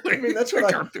 I mean, that's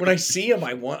what when I see them,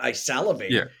 I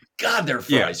salivate. Yeah. God, their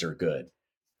fries are good.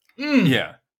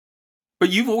 Yeah. But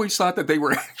you've always thought that they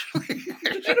were actually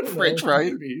French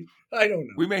fries? I don't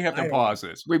know. We may have to pause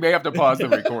this. We may have to pause the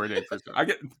recording.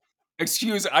 I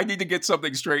need to get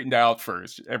something straightened out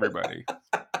first, everybody.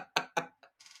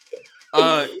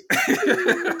 I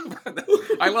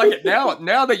like it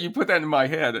now that you put that in my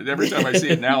head. And every time I see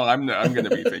it now, I'm going to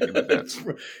be thinking that's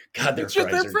God. Their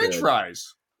fries are French good.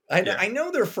 Fries. I know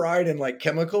they're fried in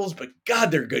chemicals, but God,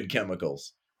 they're good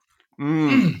chemicals.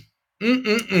 I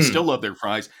still love their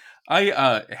fries.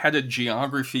 I had a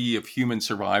geography of human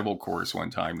survival course one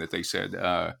time that they said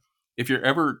if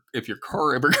your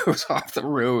car ever goes off the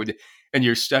road and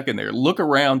you're stuck in there, look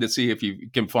around to see if you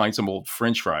can find some old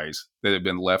French fries that have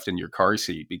been left in your car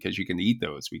seat, because you can eat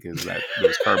those because of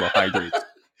those carbohydrates.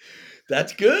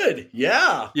 That's good.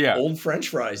 Yeah. Old French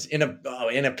fries in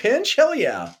a pinch. Hell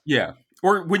yeah. Yeah.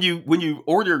 Or when you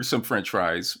order some French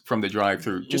fries from the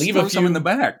drive-thru, just leave some in the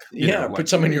back. Put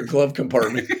some in your glove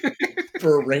compartment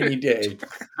for a rainy day,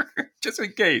 just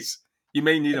in case you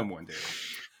may need them one day.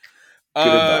 Good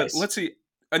advice. Let's see.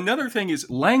 another thing is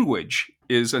language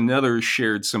is another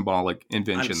shared symbolic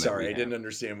invention. I'm sorry, I didn't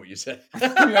understand what you said.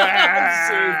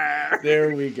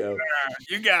 There we go.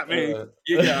 You got me.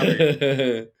 You got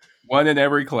me. One in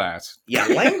every class. Yeah,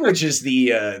 language is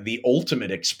the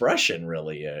ultimate expression,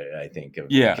 really. I think,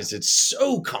 because it's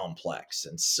so complex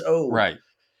and so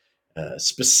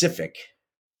specific.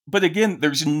 But again,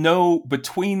 there's no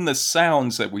between the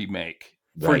sounds that we make.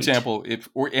 For example,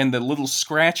 and the little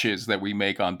scratches that we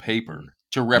make on paper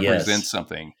to represent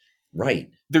something. Right.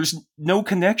 There's no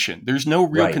connection. There's no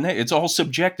real connection. It's all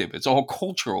subjective. It's all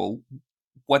cultural.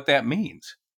 What that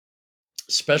means.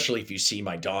 Especially if you see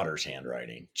my daughter's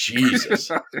handwriting.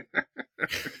 Jesus.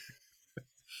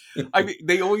 I mean,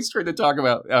 they always try to talk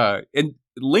about, and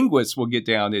linguists will get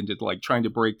down into like trying to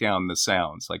break down the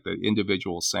sounds, like the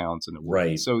individual sounds in the word.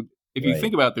 Right. So if you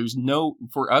think about it, there's no,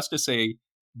 for us to say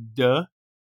d,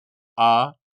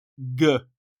 g,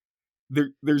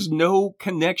 there's no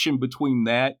connection between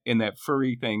that and that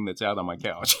furry thing that's out on my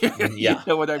couch. You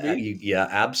know what I mean? Yeah,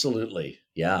 absolutely.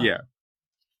 Yeah. Yeah.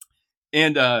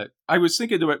 And I was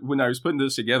thinking about when I was putting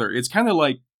this together, it's kind of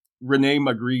like Rene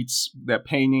Magritte's, that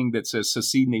painting that says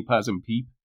Ceci n'est pas un pipe,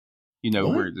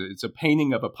 where it's a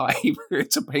painting of a pipe.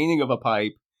 It's a painting of a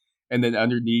pipe. And then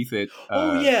underneath it.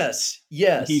 Yes.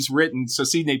 He's written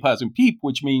Ceci n'est pas un pipe,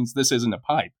 which means this isn't a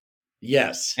pipe.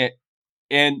 Yes.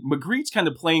 And Magritte's kind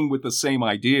of playing with the same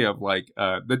idea of like,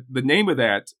 the name of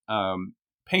that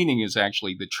painting is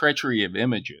actually The Treachery of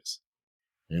Images.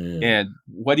 And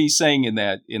what he's saying in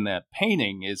that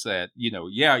painting is that,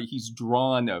 he's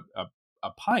drawn a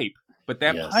pipe, but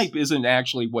that pipe isn't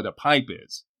actually what a pipe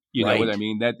is. You know what I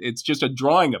mean? That it's just a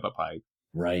drawing of a pipe.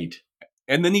 Right.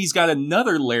 And then he's got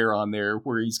another layer on there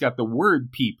where he's got the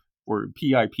word pipe, or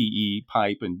P-I-P-E,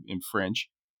 pipe in French.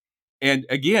 And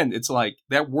again, it's like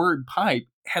that word pipe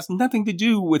has nothing to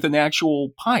do with an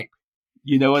actual pipe.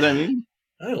 You know what I mean?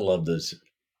 I love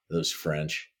those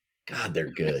French. God,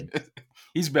 they're good.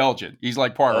 He's Belgian. He's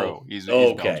like Poirot. Oh, he's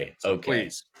okay. Belgian. So Okay.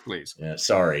 Please. Yeah,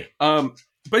 sorry.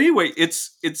 But anyway,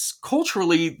 it's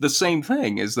culturally the same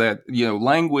thing. Is that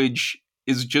language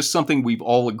is just something we've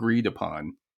all agreed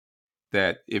upon.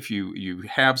 That if you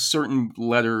have certain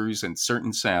letters and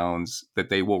certain sounds, that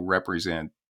they will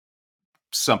represent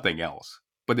something else.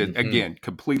 But again,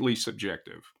 completely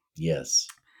subjective. Yes.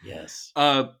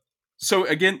 So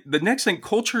again, the next thing,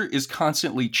 culture is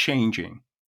constantly changing.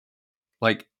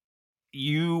 Like,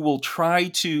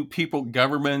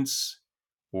 governments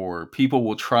or people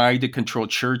will try to control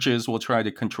churches, will try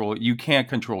to control it. You can't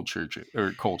control churches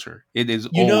or culture. It is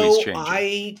always changing.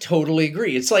 I totally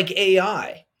agree. It's like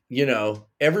AI.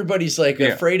 Everybody's like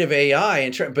afraid of AI,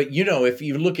 but if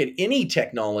you look at any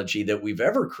technology that we've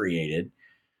ever created,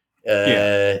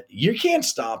 you can't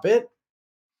stop it.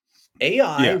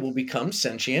 AI will become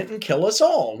sentient and kill us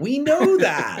all. We know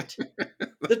that.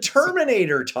 The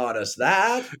Terminator taught us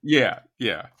that. Yeah.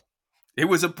 It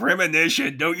was a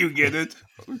premonition. Don't you get it?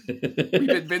 We've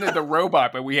invented the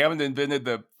robot, but we haven't invented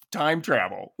the time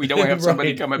travel. We don't have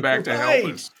somebody coming back to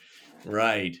help us.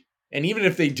 Right. And even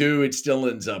if they do, it still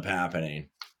ends up happening.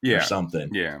 Or something.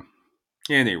 Yeah.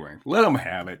 Anyway, let them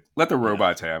have it. Let the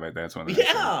robots have it. That's what I'm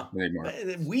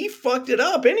saying. We fucked it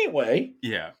up anyway.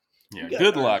 Yeah.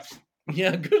 Good luck.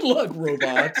 Yeah, good luck,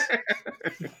 robots.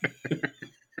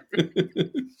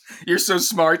 You're so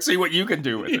smart. See what you can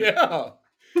do with it.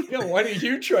 Yeah, why don't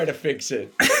you try to fix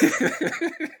it?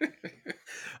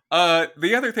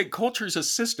 The other thing, culture is a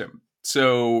system.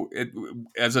 So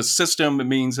as a system, it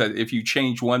means that if you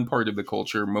change one part of the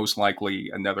culture, most likely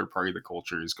another part of the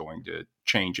culture is going to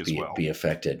change as well. Be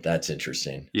affected. That's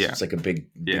interesting. Yeah. So it's like a big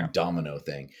domino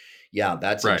thing. Yeah,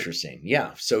 that's interesting.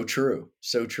 Yeah, so true.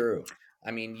 So true. I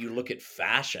mean, you look at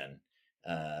fashion,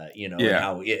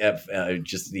 how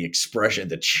just the expression,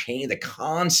 the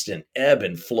constant ebb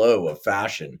and flow of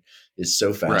fashion is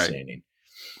so fascinating.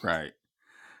 Right.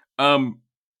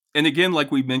 And again,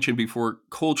 like we mentioned before,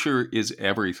 culture is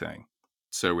everything.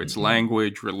 So it's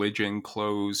language, religion,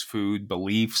 clothes, food,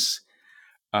 beliefs.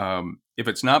 If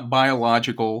it's not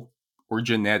biological or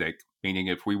genetic, meaning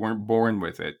if we weren't born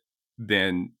with it,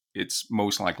 then it's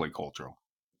most likely cultural.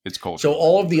 It's cultural. So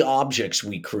all of the objects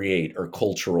we create are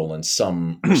cultural in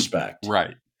some respect.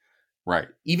 Right.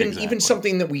 Even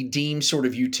something that we deem sort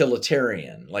of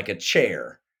utilitarian, like a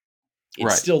chair.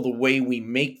 It's still the way we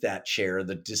make that chair,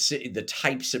 the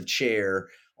types of chair,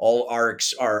 all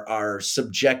our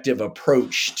subjective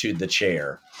approach to the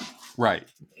chair. Right.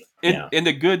 And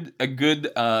a good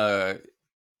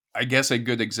I guess a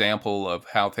good example of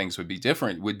how things would be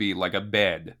different would be like a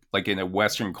bed. Like in a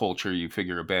Western culture, you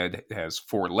figure a bed has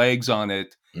 4 legs on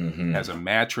it, has a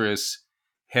mattress,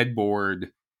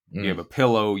 headboard, You have a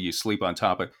pillow, you sleep on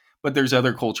top of it. But there's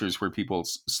other cultures where people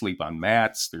sleep on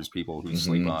mats. There's people who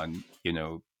sleep on,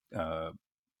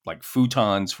 like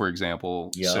futons, for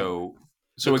example. Yeah. So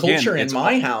the culture in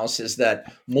my house is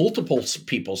that multiple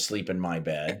people sleep in my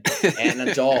bed and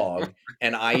a dog,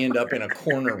 and I end up in a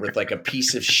corner with like a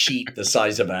piece of sheet the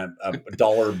size of a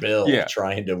dollar bill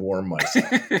trying to warm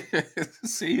myself.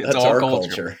 See, that's all our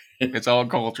culture. It's all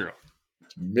cultural.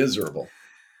 It's miserable.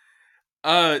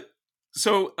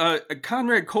 So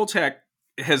Conrad Koltak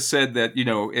has said that,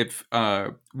 if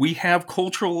we have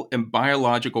cultural and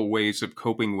biological ways of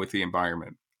coping with the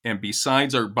environment, and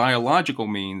besides our biological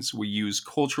means, we use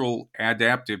cultural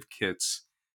adaptive kits,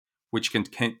 which can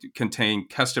contain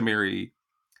customary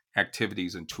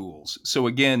activities and tools. So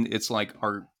again, it's like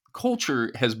our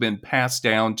culture has been passed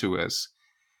down to us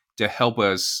to help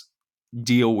us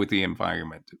deal with the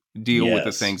environment, deal with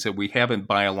the things that we haven't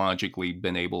biologically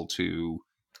been able to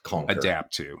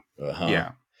adapt to.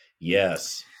 Yeah.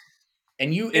 Yes.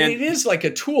 And it is like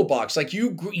a toolbox. Like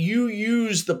you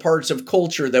use the parts of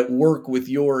culture that work with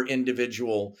your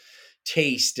individual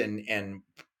taste and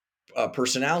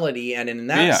personality. And in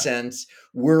that sense,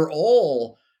 we're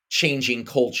all changing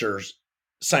cultures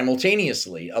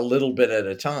simultaneously, a little bit at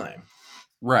a time.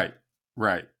 Right.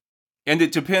 And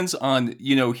it depends on,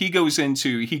 he gives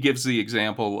the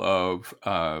example of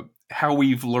how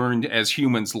we've learned as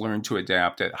humans learn to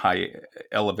adapt at high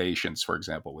elevations, for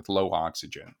example, with low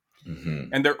oxygen. Mm-hmm.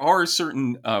 And there are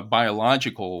certain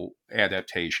biological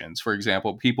adaptations. For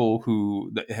example, people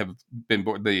who have been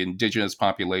born, the indigenous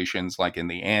populations, like in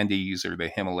the Andes or the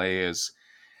Himalayas,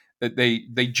 that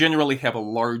they generally have a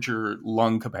larger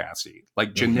lung capacity.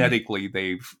 Like genetically,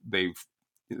 they've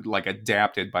like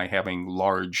adapted by having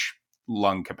large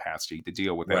lung capacity to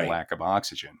deal with that lack of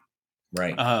oxygen.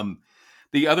 Right.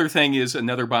 The other thing is,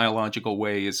 another biological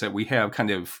way is that we have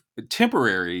kind of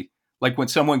temporary. Like when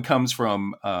someone comes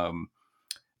from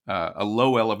a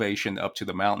low elevation up to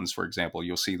the mountains, for example,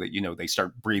 you'll see that, they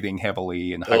start breathing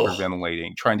heavily and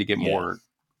hyperventilating, trying to get more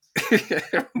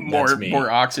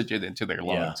oxygen into their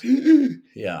lungs.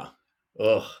 Yeah.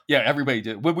 Ugh. Yeah, everybody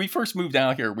did. When we first moved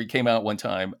out here, we came out one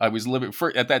time. At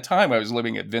that time I was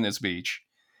living at Venice Beach.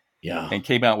 Yeah. And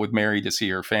came out with Mary to see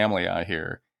her family out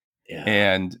here. Yeah.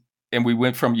 And we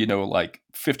went from, like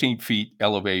 15 feet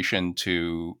elevation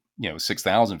to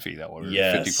 6,000 feet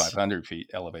elevation, 5,500 feet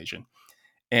elevation.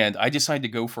 And I decided to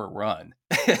go for a run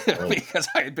because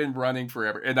I had been running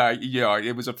forever. And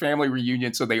it was a family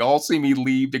reunion. So they all see me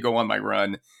leave to go on my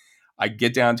run. I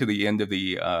get down to the end of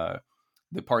the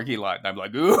parking lot and I'm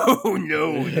like, oh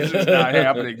no, this is not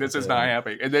happening. This is not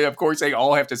happening. And then of course they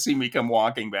all have to see me come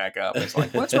walking back up. It's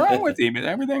like, what's wrong with him? Is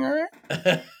everything all right?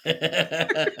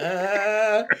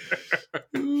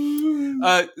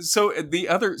 So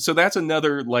that's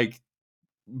another like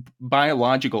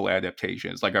biological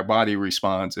adaptation. It's like our body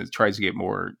responds and tries to get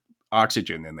more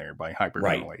oxygen in there by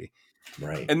hyperventilating.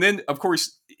 Right. And then of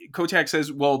course Koltak says,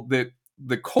 well, the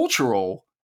cultural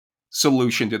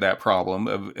solution to that problem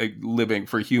of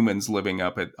humans living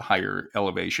up at higher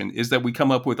elevation is that we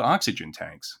come up with oxygen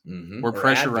tanks or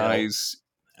pressurize.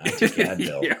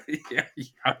 Yeah.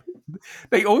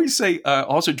 They always say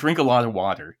also drink a lot of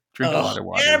water. A lot of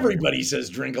water. Everybody says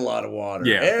drink a lot of water.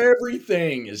 Yeah.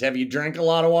 Everything is, have you drank a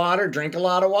lot of water? Drink a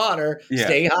lot of water. Yeah.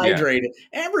 Stay hydrated.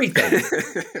 Yeah. Everything.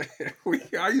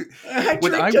 I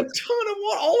drink a ton of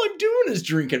water. All I'm doing is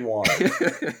drinking water.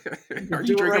 Are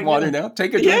you drinking water now?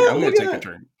 Take a drink. Yeah, I'm going to take a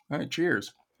drink. All right,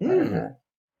 cheers.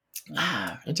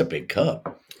 It's a big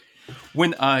cup.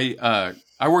 When I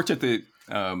worked at the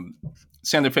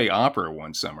Santa Fe Opera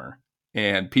one summer,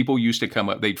 and people used to come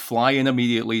up, they'd fly in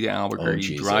immediately to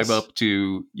Albuquerque, drive up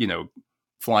to,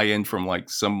 fly in from like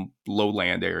some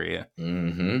lowland area,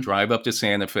 drive up to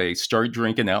Santa Fe, start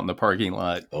drinking out in the parking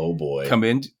lot. Oh boy. Come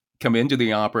into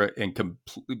the opera and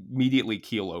immediately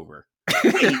keel over.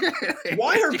 Wait,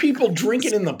 why are people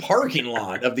drinking in the parking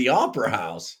lot of the opera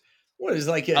house? What is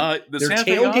like they're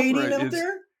tailgating out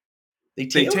there? They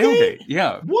tailgate?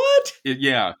 Yeah. What?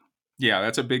 Yeah,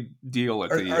 that's a big deal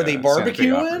at Are they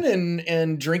barbecuing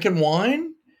and drinking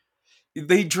wine?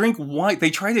 They drink wine.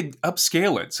 They try to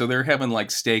upscale it, so they're having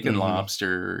like steak and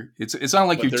lobster. It's not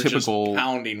like your typical just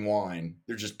pounding wine.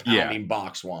 They're just pounding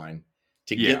box wine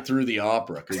to get through the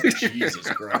opera. Jesus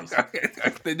Christ!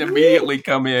 They immediately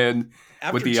come in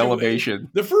with the elevation.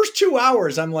 The first 2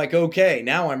 hours, I'm like, okay,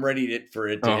 now I'm ready for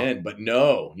it to end. But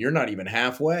no, you're not even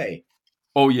halfway.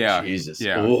 Oh yeah, Jesus,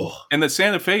 yeah. Ugh. And the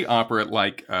Santa Fe Opera,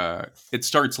 it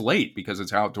starts late because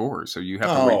it's outdoors, so you have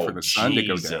to wait for the sun to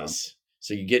go down.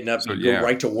 So you getting up, you go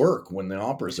right to work when the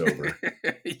opera's over.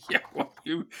 Yeah, well,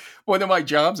 one of my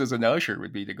jobs as an usher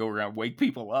would be to go around wake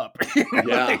people up.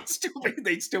 Yeah,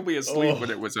 they'd still be asleep when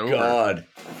it was over. God.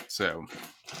 So,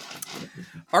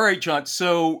 all right, John.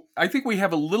 So I think we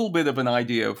have a little bit of an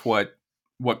idea of what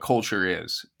culture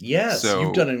is. Yes, so,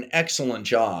 you've done an excellent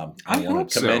job. I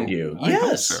want to commend you.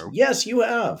 Yes, yes, you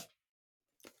have.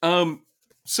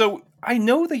 So I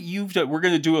know that we're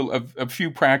going to do a few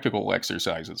practical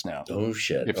exercises now. Oh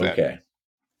shit! Okay.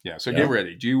 Yeah. So get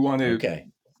ready. Do you want to? Okay.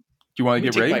 Do you want to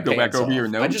get ready to go back over your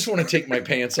notes? I just want to take my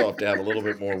pants off to have a little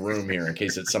bit more room here in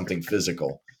case it's something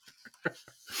physical.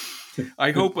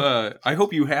 I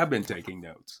hope you have been taking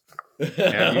notes.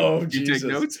 You Jesus.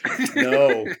 Take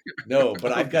notes? No,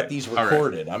 but I've got these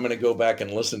recorded. Right. I'm going to go back and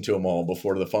listen to them all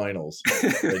before the finals.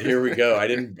 But here we go. I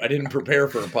didn't prepare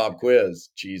for a pop quiz.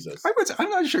 Jesus. I'm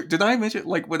not sure. Did I mention,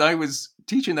 like, when I was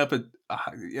teaching up at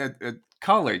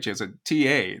college as a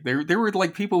TA, there were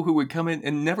like people who would come in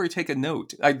and never take a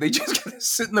note. They just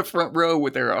sit in the front row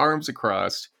with their arms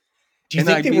across. Do you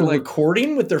think they were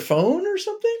recording with their phone or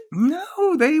something?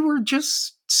 No, they were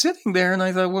just sitting there, and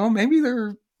I thought, well, maybe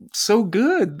they're so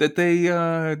good that they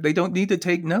don't need to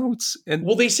take notes. And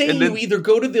well, they say you either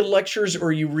go to the lectures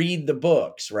or you read the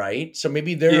books, right? So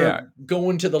maybe they're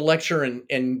going to the lecture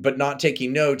and but not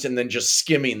taking notes, and then just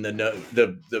skimming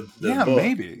the book.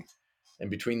 Maybe. And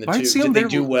between the two, did they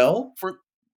do well?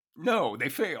 No, they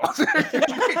failed.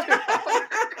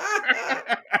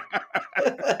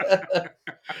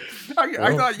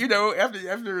 I thought,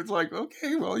 after it's like,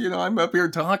 okay, well, I'm up here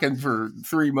talking for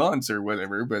 3 months or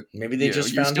whatever, but maybe they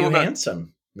just found you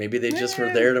handsome. Maybe they just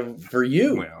were there for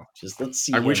you. Well, just let's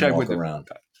see. Walk around.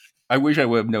 I wish I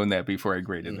would have known that before I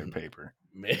graded their paper.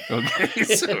 Okay,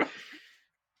 so.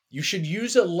 You should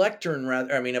use a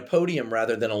podium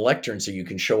rather than a lectern, so you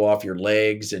can show off your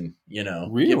legs and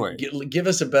really give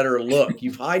us a better look.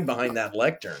 You hide behind that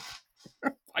lectern.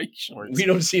 Bike shorts. We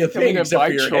don't see a thing except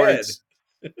for your head.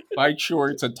 Bike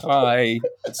shorts, a tie,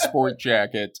 a sport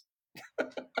jacket.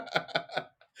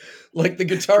 Like the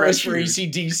guitarist for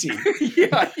AC/DC.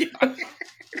 Yeah.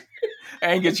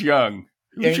 Angus Young.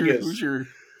 Who's your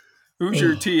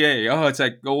TA? Oh, it's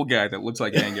that old guy that looks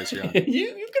like Angus Young.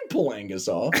 You can pull Angus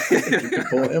off. You can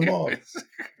pull him off.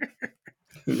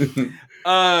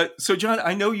 So, John,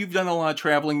 I know you've done a lot of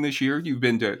traveling this year. You've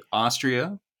been to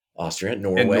Austria,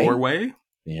 Norway.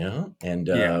 Yeah. And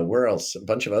where else? A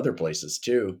bunch of other places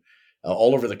too.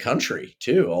 All over the country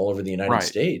too. All over the United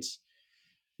States.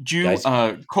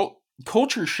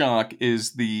 Culture shock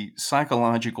is the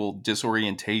psychological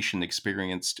disorientation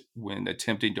experienced when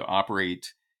attempting to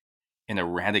operate in a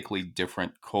radically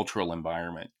different cultural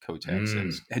environment, Kotek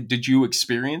says. Did you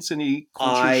experience any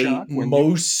culture shock? I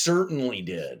most certainly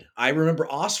did. I remember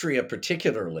Austria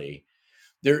particularly.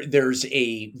 There's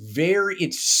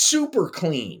it's super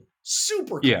clean.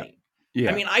 Super clean.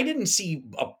 Yeah. I mean, I didn't see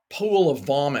a pool of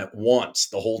vomit once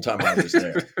the whole time I was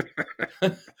there.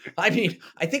 I mean,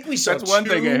 I think we saw That's one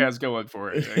thing it has going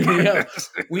for it.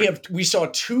 We saw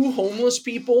 2 homeless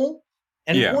people,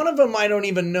 and one of them I don't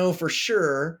even know for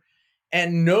sure,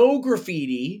 and no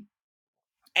graffiti.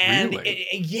 And really?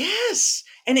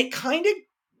 And it kind of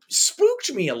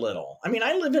spooked me a little. I mean,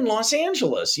 I live in Los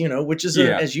Angeles, which is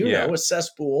as you know, a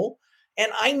cesspool,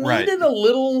 and I needed a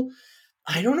little.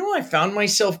 I don't know. I found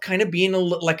myself kind of being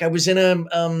like I was in a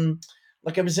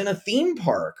theme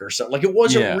park or something. Like it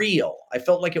wasn't real. I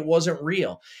felt like it wasn't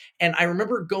real. And I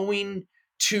remember going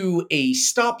to a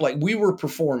stoplight. We were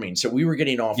performing, so we were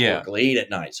getting off work late at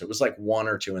night. So it was like 1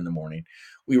 or 2 in the morning.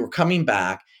 We were coming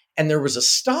back, and there was a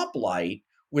stoplight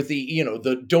with the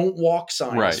don't walk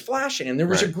sign was flashing, and there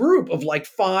was a group of like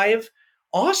 5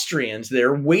 Austrians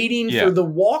there waiting for the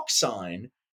walk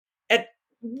sign.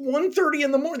 1:30 in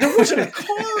the morning. There wasn't a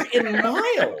car in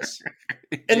miles.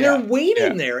 And they're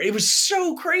waiting there. It was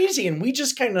so crazy. And we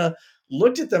just kind of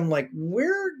looked at them like,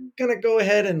 we're going to go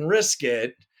ahead and risk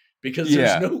it because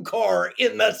there's no car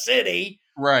in the city.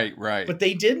 Right. But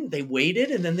they didn't. They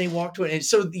waited and then they walked away. And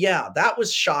so, that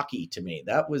was shocky to me.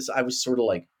 I was sort of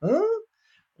like, huh?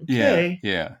 Okay.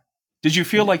 Yeah. Did you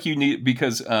feel like you need,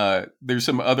 because there's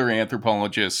some other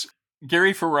anthropologists,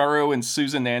 Gary Ferraro and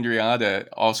Susan Andreatta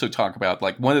also talk about,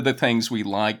 like, one of the things we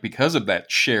like because of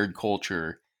that shared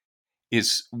culture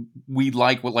is we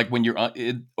like when you're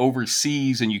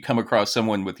overseas and you come across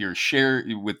someone with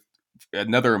with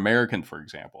another American, for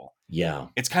example. Yeah.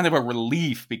 It's kind of a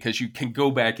relief because you can go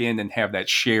back in and have that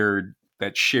shared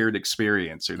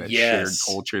experience or that shared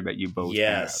culture that you both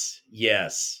have.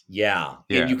 Yes. Yeah.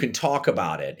 And you can talk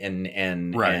about it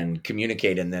and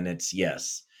communicate, and then it's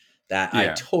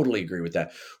I totally agree with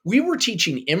that. We were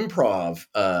teaching improv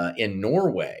in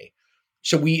Norway.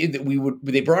 So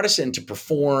they brought us in to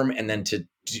perform and then to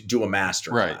do a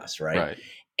master class, right?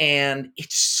 And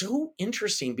it's so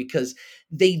interesting because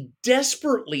they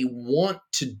desperately want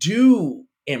to do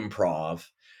improv.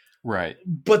 Right.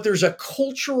 But there's a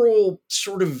cultural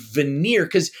sort of veneer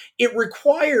because it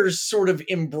requires sort of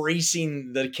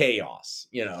embracing the chaos,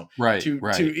 Right. You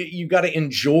got to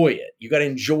enjoy it. You got to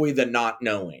enjoy the not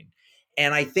knowing.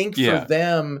 And I think for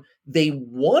them, they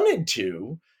wanted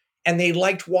to, and they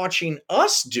liked watching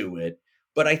us do it.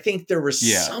 But I think there was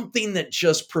something that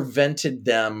just prevented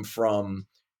them from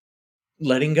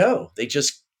letting go. They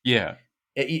just,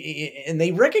 and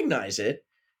they recognize it.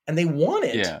 And they want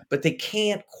it, but they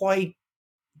can't quite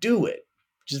do it,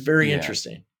 which is very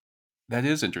interesting. That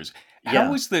is interesting.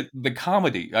 How was the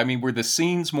comedy? I mean, were the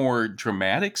scenes more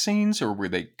dramatic scenes or were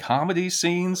they comedy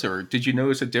scenes? Or did you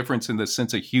notice a difference in the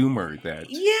sense of humor that...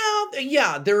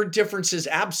 Yeah, there are differences,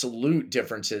 absolute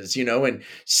differences, and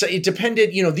so it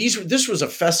depended, this was a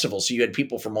festival. So you had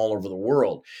people from all over the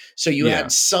world. So you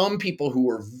had some people who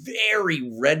were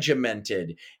very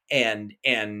regimented and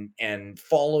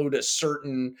followed a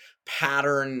certain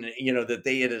pattern, that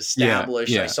they had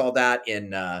established. I saw that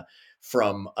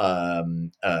from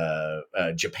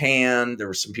Japan. There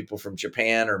were some people from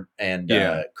Japan and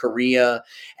Korea.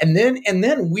 And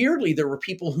then weirdly, there were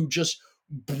people who just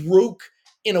broke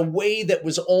in a way that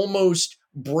was almost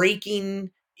breaking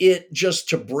it just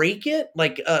to break it.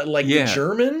 Like the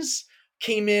Germans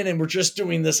came in and were just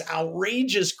doing this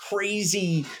outrageous,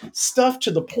 crazy stuff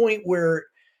to the point where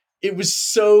it was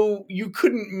so you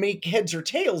couldn't make heads or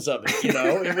tails of it,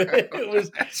 it was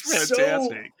That's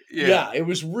fantastic. It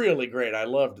was really great. I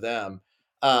loved them.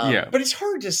 But it's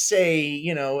hard to say,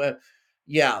 they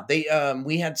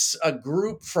we had a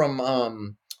group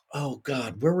from oh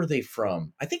God, where were they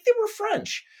from? I think they were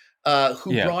French,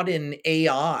 who brought in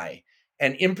AI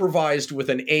and improvised with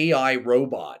an AI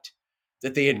robot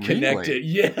that they had connected.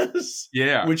 Yes.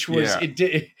 Yeah. Which was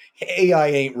AI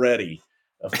ain't ready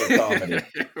for comedy.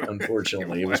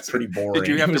 Unfortunately, it was pretty boring. Did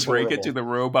you have to break it to the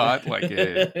robot? Like, by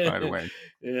the way.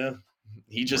 Yeah.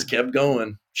 He just kept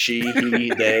going. She, he,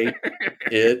 they,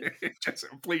 it.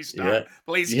 Please stop. Yeah.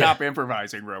 Please stop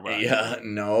improvising, robot. Yeah,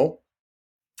 no.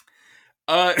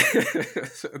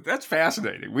 That's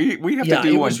fascinating. We have to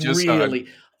do one just really.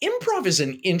 Improv is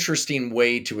an interesting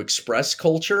way to express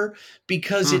culture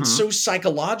because it's so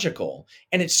psychological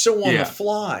and it's so on the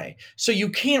fly. So you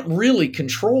can't really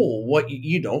control what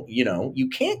you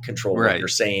can't control what you're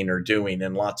saying or doing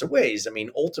in lots of ways. I mean,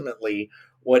 ultimately,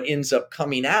 what ends up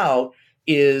coming out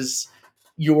is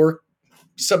your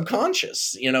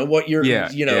subconscious, what you're,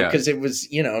 because it was,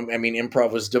 I mean,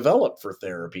 improv was developed for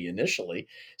therapy initially.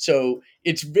 So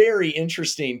it's very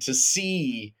interesting to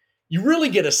see, you really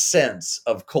get a sense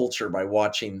of culture by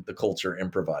watching the culture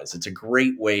improvise. It's a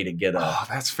great way to get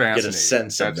that's fascinating. Get a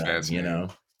sense of them,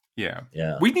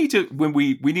 Yeah. We need to,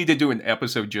 we need to do an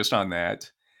episode just on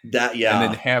that. And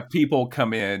then have people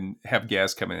come in, have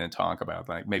guests come in and talk about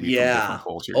like maybe from different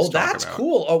cultures. Oh, that's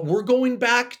cool. We're going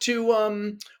back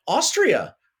to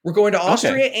Austria. We're going to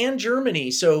Austria and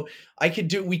Germany. So we could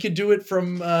do it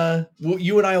from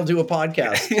you and I will do a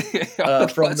podcast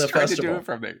from the festival. To do it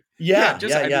from there.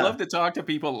 I'd love to talk to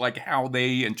people like how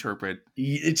they interpret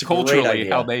it's culturally,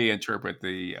 how they interpret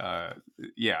the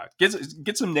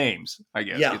get some names, I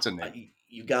guess. Get some names.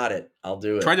 You got it. I'll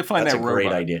do it. Try to find that robot.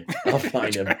 Great idea. I'll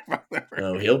find him.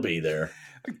 Oh, he'll be there.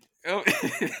 Oh,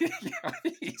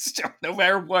 no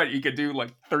matter what, he could do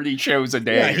like 30 shows a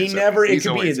day. Yeah, it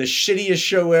could be the shittiest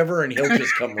show ever, and he'll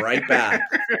just come right back.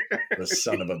 The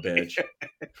son of a bitch.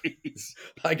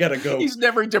 I gotta go. He's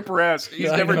never depressed.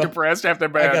 He's never depressed after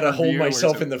bad. I gotta hold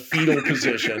myself in the fetal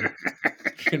position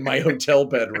in my hotel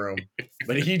bedroom.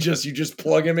 But you just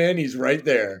plug him in. He's right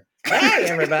there. Hey,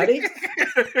 everybody.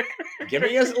 Give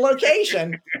me a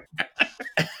location.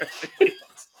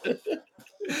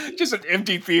 Just an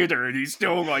empty theater, and he's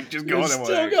still like just going away.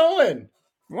 Still going.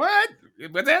 What?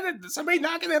 But then somebody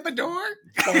knocking at the door?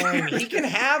 Fine, he can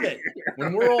have it.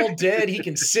 When we're all dead, he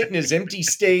can sit in his empty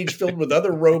stage filled with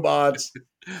other robots.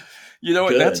 You know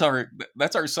what?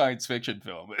 That's our science fiction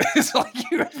film. It's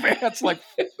like you advance like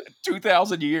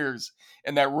 2,000 years,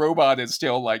 and that robot is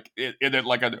still like in it,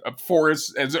 like a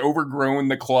forest has overgrown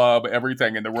the club,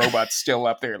 everything, and the robot's still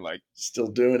up there, like still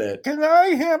doing it. Can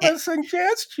I have a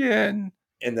suggestion?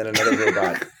 And then another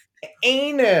robot,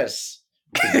 anus.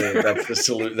 That's the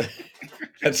salute.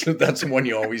 That's the one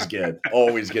you always get.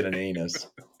 Always get an anus.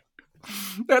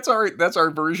 That's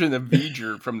our version of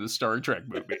V'ger from the Star Trek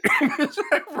movie.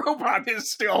 That robot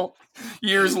is still,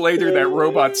 years later, that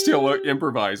robot's still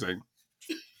improvising.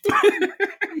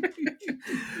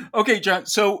 Okay, John.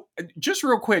 So just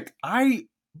real quick, I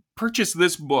purchased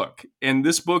this book, and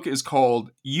this book is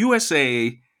called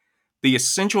USA, The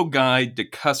Essential Guide to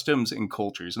Customs and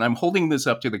Cultures. And I'm holding this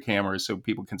up to the camera so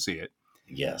people can see it.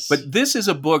 Yes. But this is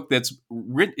a book that's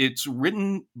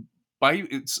written by,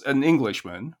 it's an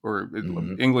Englishman or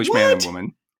English man and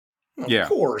woman. Of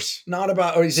course. Not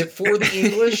about, or is it for the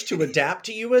English to adapt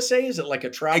to USA? Is it like a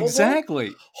travel book?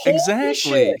 Holy exactly.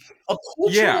 Shit. A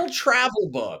cultural travel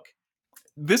book.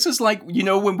 This is like,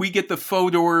 when we get the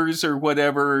Fodors or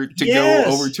whatever to go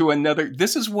over to another,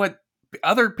 this is what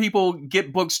other people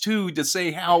get books too, to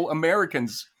say how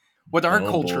Americans, what our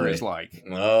culture is like.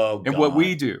 And what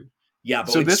we do. Yeah,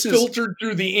 but so it's filtered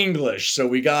through the English, so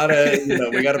we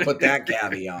gotta put that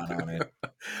caveat on it.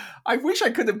 I wish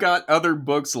I could have got other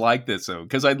books like this though,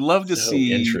 because I'd love to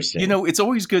see. Interesting. It's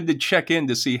always good to check in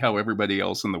to see how everybody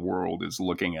else in the world is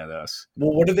looking at us.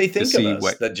 Well, what do they think of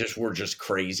us? That we're just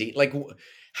crazy. Like,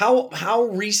 how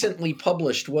recently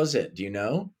published was it? Do you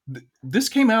know? This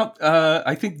came out,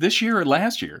 I think this year or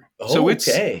last year. Oh, so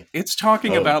it's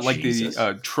talking about like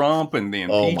the Trump and the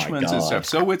impeachments and stuff.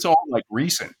 So it's all like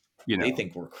recent. They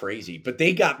think we're crazy, but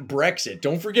they got Brexit.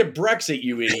 Don't forget Brexit,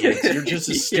 you idiots. You're just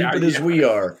as stupid as we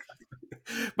are.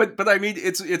 But I mean,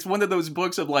 it's one of those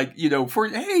books of like,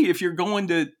 if you're going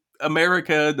to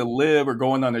America to live or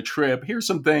going on a trip, here's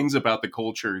some things about the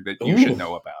culture that you should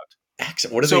know about.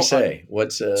 Excellent. What do they say?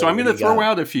 So I'm going to throw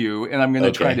out a few, and I'm going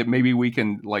to try to, maybe we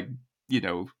can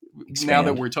expand. Now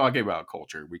that we're talking about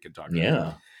culture, we can talk about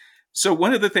it. So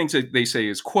one of the things that they say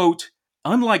is, quote,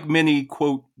 unlike many,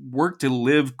 quote, work to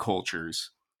live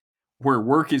cultures, where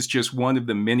work is just one of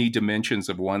the many dimensions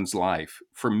of one's life,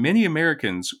 for many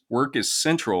Americans, work is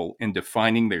central in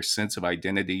defining their sense of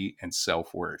identity and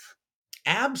self-worth.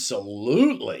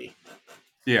 Absolutely.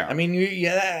 Yeah. I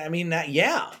mean,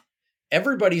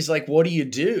 everybody's like, what do you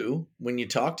do when you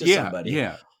talk to somebody?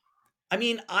 Yeah. I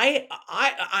mean, I'm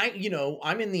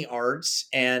in the arts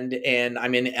and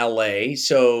I'm in LA.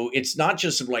 So it's not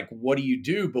just like, what do you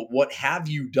do, but what have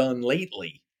you done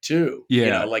lately too?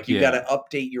 Yeah. You got to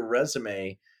update your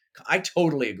resume. I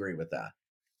totally agree with that.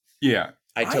 Yeah.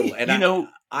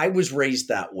 I was raised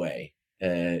that way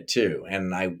too.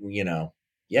 And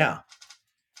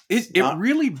it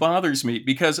really bothers me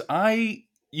because right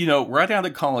out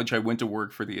of college, I went to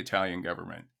work for the Italian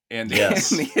government. And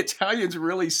the Italians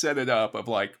really set it up of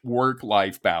like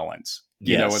work-life balance.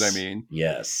 You know what I mean?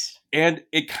 Yes. And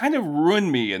it kind of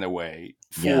ruined me in a way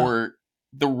for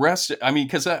the rest. I mean,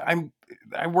 because I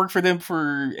worked for them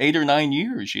for 8 or 9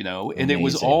 years, and Amazing. It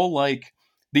was all like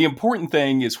the important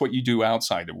thing is what you do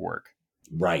outside of work.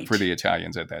 Right. For the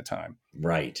Italians at that time.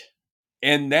 Right.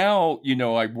 And now,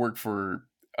 I work for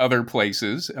other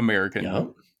places,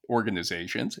 American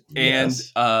organizations.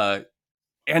 Yes.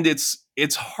 And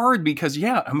it's hard because,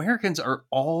 Americans are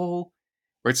all,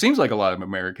 or it seems like a lot of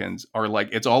Americans are like,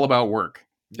 it's all about work.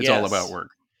 It's all about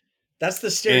work. That's the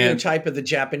stereotype of the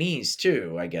Japanese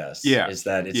too, I guess. Yeah. Is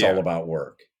that it's all about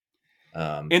work.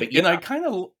 And I kind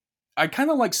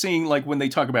of like seeing like when they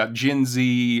talk about Gen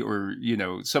Z or,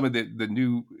 some of the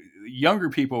new younger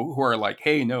people who are like,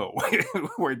 hey, no,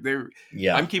 where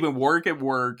I'm keeping work at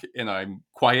work and I'm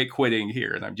quiet quitting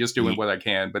here and I'm just doing what I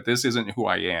can, but this isn't who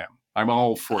I am. I'm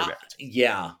all for that.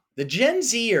 The Gen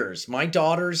Zers, my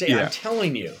daughters, I'm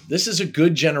telling you, this is a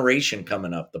good generation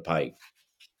coming up the pipe.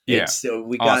 We got,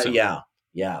 awesome.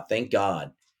 Thank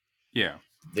God. Yeah.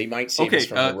 They might save us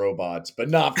from the robots, but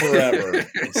not forever.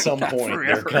 At some point,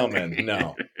 they're coming.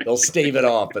 No, they'll stave it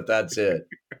off, but that's it.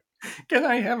 Can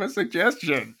I have a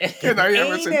suggestion? Can I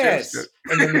have a suggestion?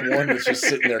 And then the one that's just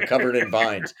sitting there covered in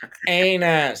vines.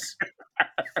 Anus.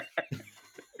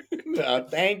 No,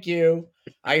 thank you.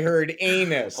 I heard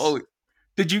anus. Oh,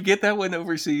 did you get that one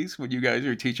overseas when you guys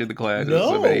were teaching the class?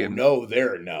 No,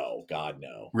 God,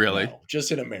 no. Really? No,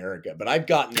 just in America. But I've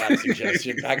gotten that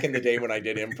suggestion back in the day when I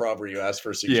did improv where you asked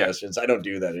for suggestions. I don't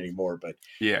do that anymore, but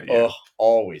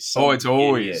always. It's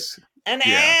always. An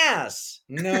ass.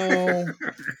 No.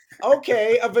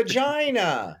 Okay, a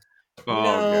vagina. No.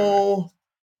 God.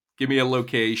 Give me a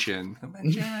location. A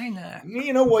vagina.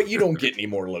 You know what? You don't get any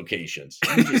more locations.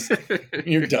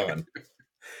 You're done.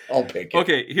 I'll pick it.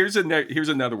 Okay, here's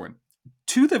another one.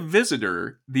 To the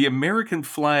visitor, the American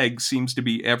flag seems to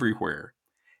be everywhere.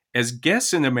 As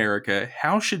guests in America,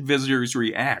 how should visitors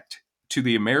react to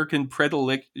the American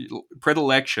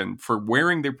predilection for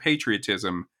wearing their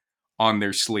patriotism on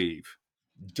their sleeve?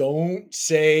 Don't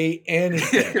say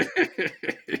anything.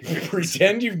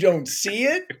 Pretend you don't see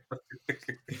it.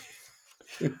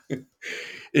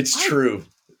 It's true.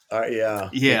 Yeah,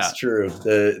 it's true.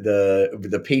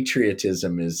 The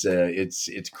patriotism is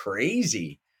it's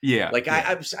crazy. Yeah, like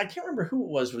I can't remember who it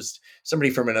was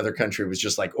somebody from another country was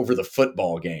just like over the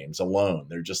football games alone.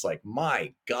 They're just like,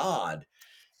 my God,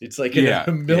 it's like a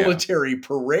military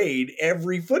parade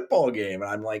every football game, and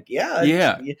I'm like, and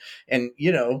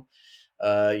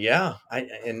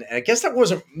I guess that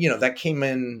wasn't, that came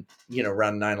in,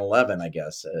 around 9/11, I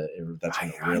guess. That's when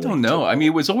it really I don't know. I mean,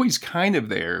 it was always kind of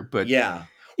there, but football's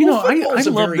I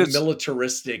a love very this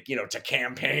militaristic, it's a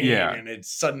campaign and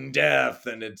it's sudden death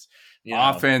and it's,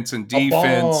 offense and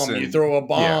defense. You throw a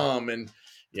bomb and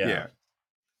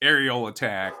aerial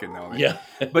attack and all that. Yeah.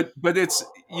 but it's,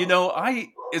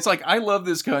 it's like, I love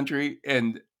this country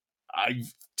and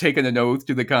I've taken an oath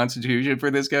to the Constitution for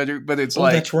this country, but it's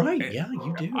that's right. Yeah,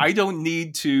 you do. I don't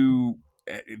need to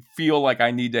feel like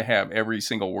I need to have every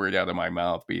single word out of my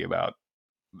mouth be about,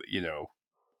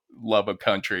 love of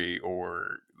country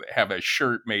or have a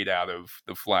shirt made out of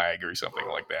the flag or something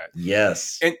like that.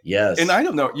 Yes. And I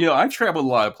don't know, I've traveled a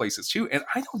lot of places too, and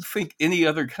I don't think any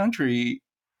other country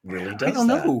really does. I don't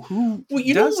know who. Well,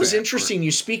 what was interesting?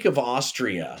 You speak of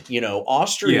Austria.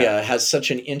 Austria has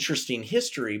such an interesting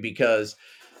history because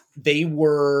they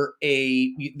were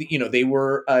a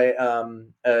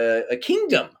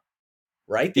kingdom,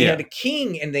 right? They had a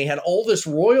king and they had all this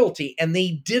royalty, and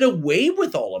they did away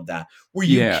with all of that. Where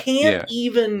you can't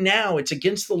even now, it's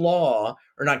against the law,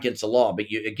 or not against the law, but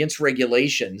against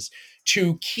regulations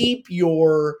to keep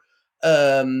your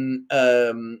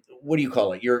what do you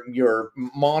call it? Your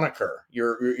moniker,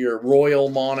 your royal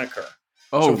moniker.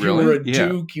 Oh, so if really? you were a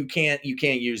duke, you can't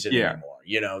use it anymore.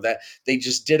 That they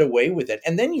just did away with it.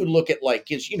 And then you look at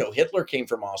Hitler came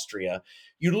from Austria.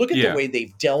 You look at the way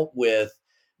they've dealt with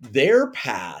their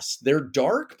past, their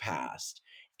dark past.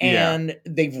 And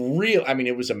they've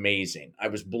it was amazing. I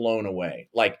was blown away.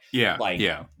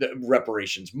 The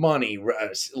reparations, money,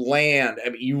 land. I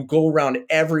mean, you go around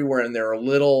everywhere and there are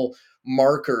little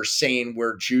markers saying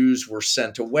where Jews were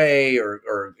sent away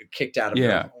or kicked out of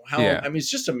their home. I mean, it's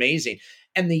just amazing.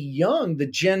 And the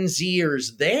Gen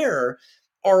Zers there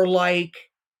are like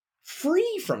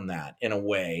free from that in a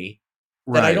way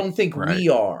that I don't think we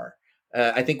are.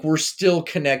 I think we're still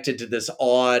connected to this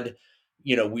odd,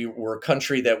 we're a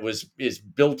country that is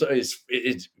built is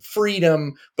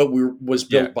freedom, but was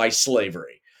built by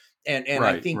slavery. And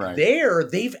I think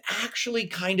they've actually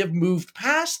kind of moved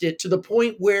past it to the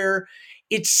point where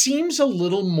it seems a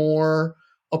little more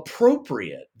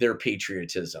appropriate, their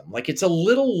patriotism. Like it's a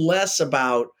little less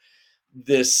about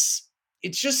this.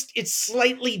 It's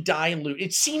slightly dilute.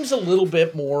 It seems a little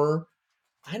bit more,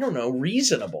 I don't know,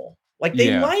 reasonable. Like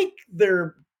they like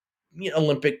their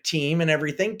Olympic team and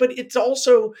everything, but it's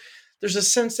also, there's a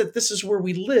sense that this is where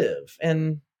we live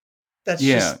and that's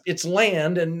just, it's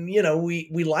land and,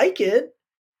 we like it.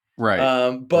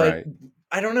 Right. But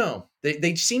I don't know.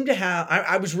 They seem to have,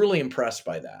 I was really impressed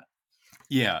by that.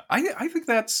 Yeah. I think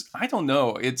I don't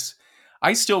know.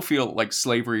 I still feel like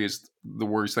slavery is the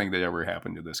worst thing that ever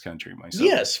happened to this country myself.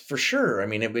 Yes, for sure. I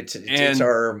mean, it's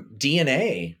our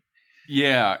DNA.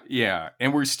 Yeah.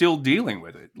 And we're still dealing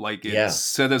with it. Like it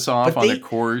set us off on a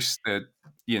course that,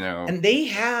 And they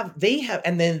have,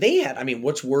 and then they had, I mean,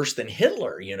 what's worse than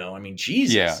Hitler, I mean,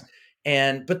 Jesus.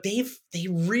 Yeah. But they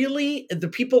really, the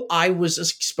people I was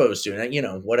exposed to,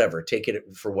 and whatever, take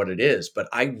it for what it is, but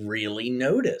I really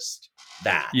noticed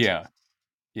that. Yeah.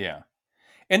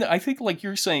 And I think like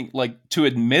you're saying, like to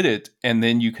admit it and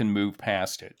then you can move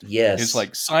past it. Yes. It's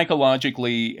like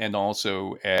psychologically and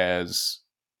also as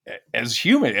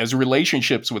human, as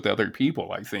relationships with other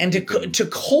people, I think. And to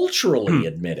culturally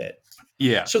admit it.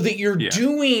 Yeah. So that you're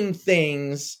doing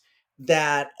things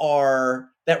that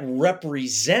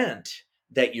represent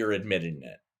that you're admitting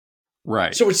it.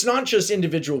 Right. So it's not just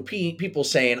individual people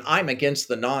saying, I'm against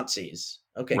the Nazis.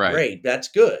 Okay, great. That's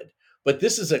good. But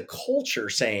this is a culture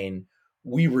saying,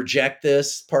 we reject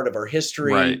this part of our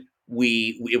history. Right.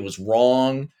 It was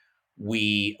wrong.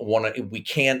 We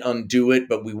can't undo it,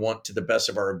 but we want to the best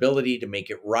of our ability to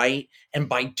make it right. And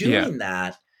by doing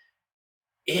that,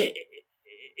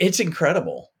 it's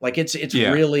incredible. Like it's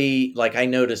really, like I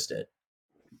noticed it.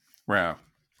 Wow.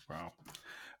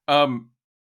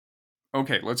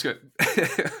 Okay, let's get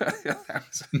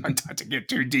not to get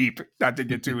too deep, not to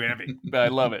get too heavy, but I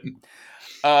love it.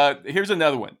 Here's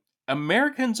another one.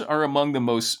 Americans are among the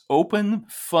most open,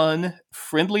 fun,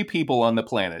 friendly people on the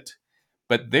planet,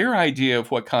 but their idea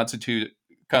of what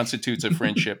constitutes a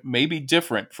friendship may be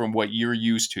different from what you're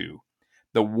used to.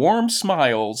 The warm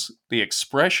smiles, the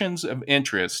expressions of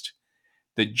interest,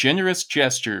 The generous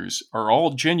gestures are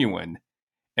all genuine,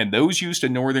 and those used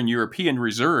in Northern European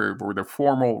reserve or the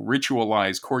formal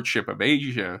ritualized courtship of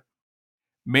Asia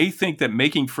may think that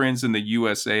making friends in the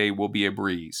USA will be a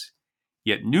breeze.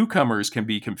 Yet newcomers can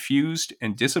be confused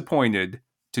and disappointed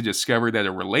to discover that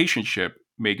a relationship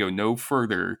may go no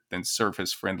further than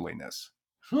surface friendliness.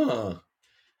 Huh.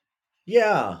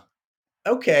 Yeah.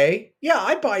 Okay. Yeah,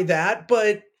 I buy that,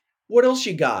 but what else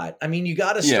you got? I mean, you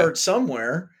got to start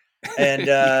somewhere. And,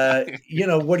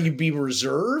 what do you be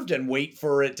reserved and wait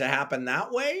for it to happen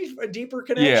that way? A deeper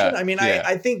connection? I mean,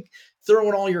 I think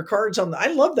throwing all your cards on I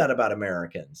love that about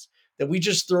Americans, that we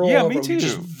just throw all of it, we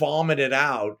just vomit it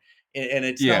out, and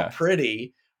it's not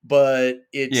pretty, but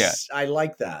I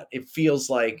like that. It feels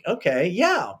like, okay,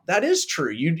 yeah, that is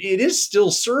true. It is still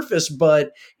surface,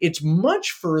 but it's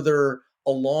much further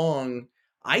along,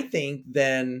 I think,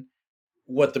 than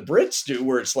what the Brits do,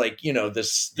 where it's like,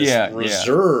 this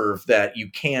reserve that you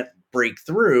can't break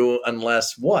through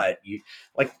unless I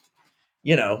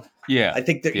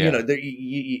think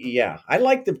that, I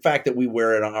like the fact that we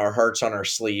wear it on our hearts, on our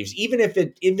sleeves, even if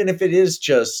it is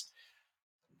just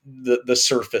the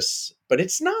surface, but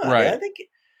it's not. Right.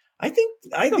 I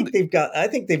think they've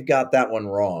got that one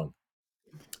wrong.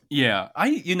 Yeah,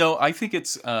 I think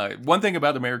it's one thing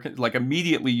about American, like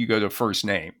immediately you go to first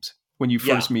names when you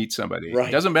first meet somebody. Right.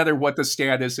 It doesn't matter what the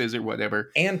status is or whatever.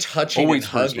 And touching and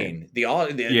hugging. The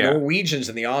Norwegians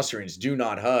and the Austrians do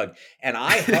not hug. And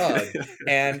I hug,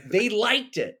 and they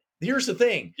liked it. Here's the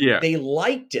thing. Yeah. They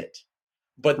liked it,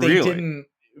 but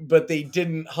they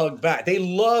didn't hug back. They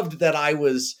loved that I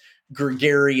was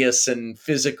gregarious and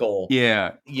physical.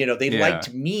 Yeah. They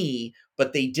liked me,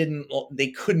 but they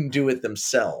couldn't do it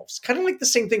themselves. Kind of like the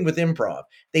same thing with improv.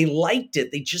 They liked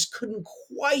it. They just couldn't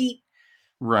quite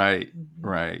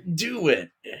do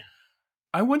it.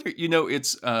 I wonder,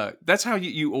 it's that's how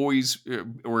you always,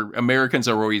 or Americans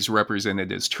are always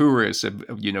represented as tourists,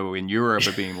 in Europe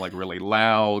of being like really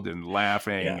loud and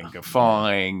laughing and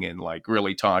guffawing and like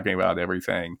really talking about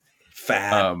everything.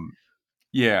 Fat.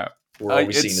 Yeah. We're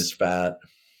always seen as fat.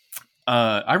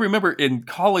 I remember in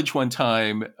college one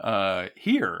time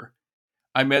here,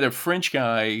 I met a French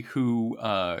guy who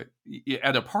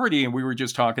at a party, and we were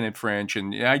just talking in French,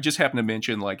 and I just happened to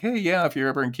mention like, hey, yeah, if you're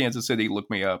ever in Kansas City, look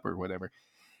me up or whatever.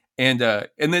 And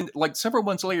then like several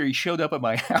months later, he showed up at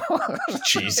my house.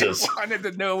 Jesus. Wanted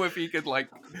to know if he could like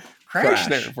crash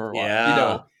there for a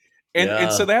while,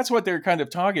 And so that's what they're kind of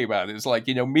talking about is like,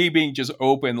 me being just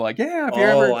open, like, yeah, if you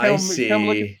ever come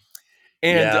look.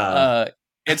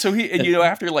 And so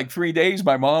after like 3 days,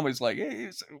 my mom was like, hey,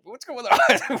 what's going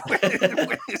on? When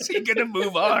is he going to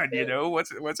move on?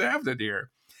 What's happening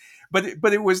here? But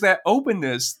it was that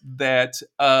openness that,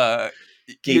 as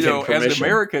an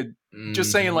American,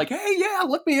 just saying like, hey, yeah,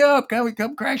 look me up.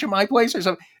 Come crash at my place or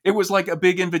something. It was like a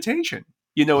big invitation,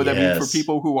 what I mean, for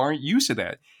people who aren't used to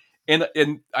that.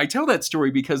 And I tell that story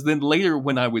because then later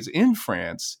when I was in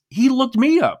France, he looked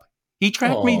me up. He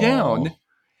tracked me down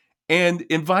and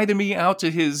invited me out to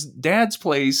his dad's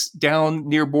place down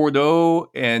near Bordeaux.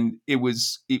 And he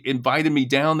invited me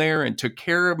down there and took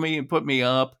care of me and put me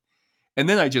up. And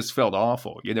then I just felt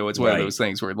awful. It's one of those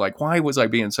things where like, why was I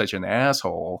being such an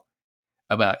asshole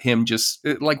about him just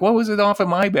like, what was it off of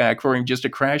my back for him just to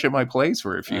crash at my place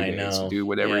for a few days to do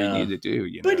whatever he needed to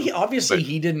do? But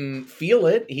he didn't feel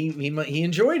it. He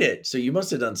enjoyed it. So you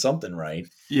must have done something right.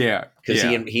 Yeah. Because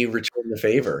he returned the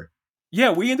favor.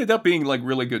 Yeah, we ended up being like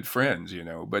really good friends,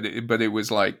 but it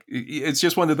was like, it's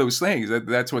just one of those things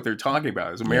that's what they're talking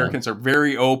about is Americans are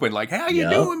very open, like, how you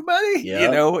doing, buddy?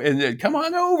 And then come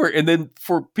on over. And then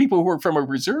for people who are from a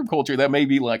reserve culture, that may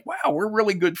be like, wow, we're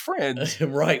really good friends.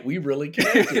 Right. We really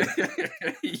connected.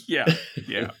 Yeah.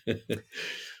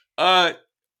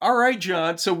 All right,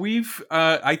 John. So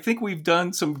I think we've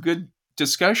done some good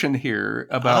discussion here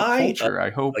about culture. I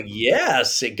hope.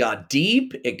 Yes, it got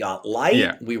deep. It got light.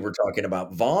 Yeah. We were talking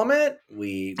about vomit.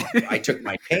 I took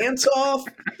my pants off.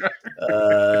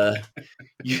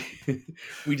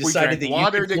 We decided that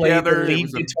you could play the lead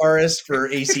guitarist for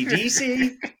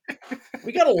AC/DC.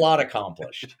 We got a lot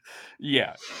accomplished.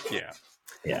 Yeah.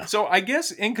 So I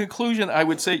guess in conclusion, I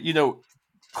would say,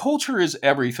 culture is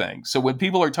everything. So when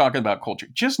people are talking about culture,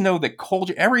 just know that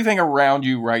culture, everything around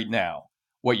you right now,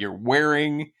 what you're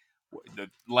wearing, the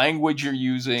language you're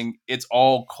using, it's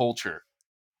all culture.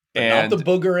 But not the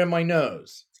booger in my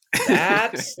nose.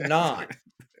 That's not.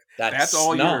 That's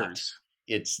all yours.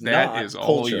 That is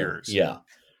all yours. Yeah.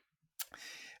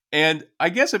 And I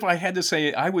guess if I had to say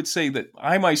it, I would say that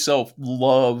I myself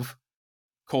love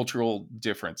cultural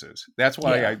differences. That's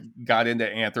why I got into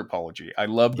anthropology. I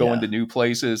love going to new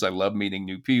places. I love meeting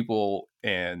new people.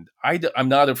 And I'm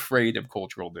not afraid of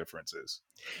cultural differences.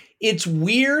 It's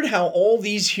weird how all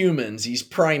these humans, these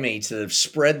primates that have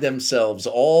spread themselves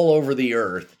all over the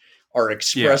earth, are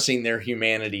expressing their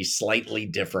humanity slightly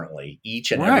differently,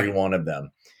 each and every one of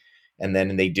them. And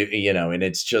then they do, and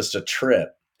it's just a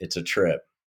trip. It's a trip.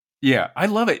 Yeah, I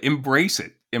love it. Embrace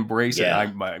it. Embrace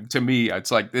it. To me, it's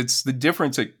like, it's the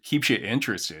difference that keeps you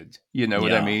interested. You know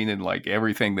what I mean? And like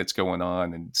everything that's going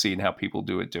on and seeing how people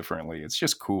do it differently. It's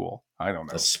just cool. I don't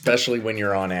know. Especially when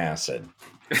you're on acid.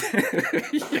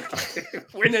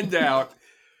 When in doubt,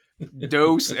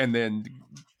 dose and then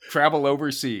travel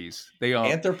overseas. They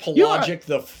anthropologic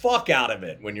the fuck out of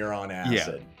it when you're on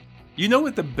acid. You know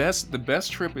what the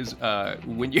best trip is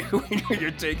when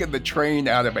you're taking the train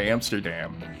out of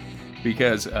Amsterdam,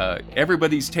 because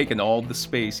everybody's taking all the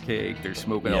space cake, they're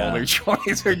smoking all their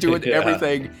joints, they're doing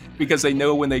everything because they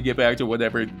know when they get back to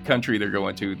whatever country they're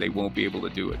going to, they won't be able to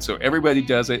do it. So everybody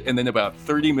does it, and then about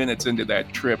 30 minutes into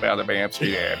that trip out of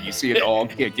Amsterdam, you see it all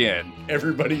kick in.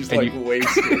 Everybody's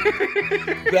wasted.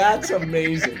 That's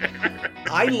amazing.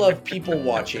 I love people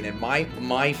watching, and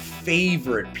my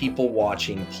favorite people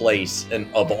watching place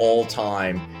of all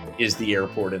time is the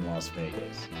airport in Las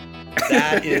Vegas.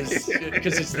 That is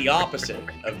because it's the opposite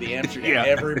of the Amsterdam. Yeah.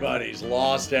 Everybody's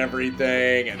lost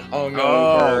everything and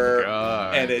hungover,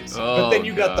 but then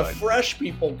you got the fresh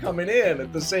people coming in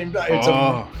at the same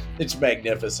time. It's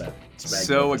magnificent.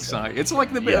 So exciting! It's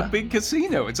like a big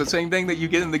casino. It's the same thing that you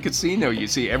get in the casino. You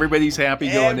see everybody's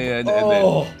happy going in, and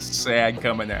then sad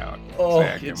coming out.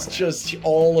 Just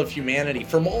all of humanity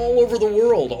from all over the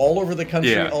world, all over the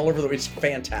country, all over the. It's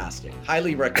fantastic.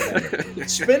 Highly recommend it.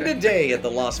 Spend a day at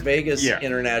the Las Vegas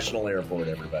International Airport,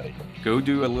 everybody. Go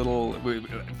do a little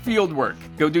field work.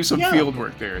 Go do some field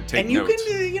work there. And take notes.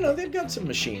 And you can, they've got some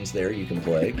machines there. You can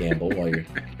play, gamble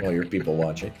while you're people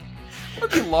watching.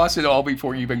 What if you lost it all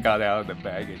before you even got out of the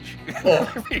baggage?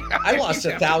 I lost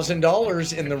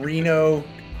 $1,000 in the Reno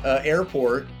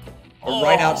airport,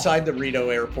 right outside the Reno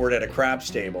airport at a crap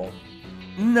stable.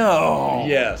 No.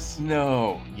 Yes.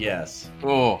 No. Yes.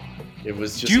 Oh. It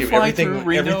was just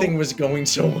everything was going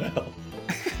so well.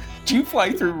 Do you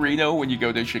fly through Reno when you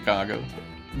go to Chicago?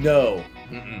 No.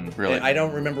 Really? I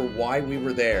don't remember why we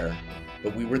were there,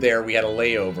 but we were there. We had a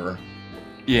layover.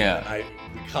 Yeah. I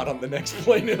got on the next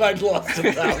plane and I'd lost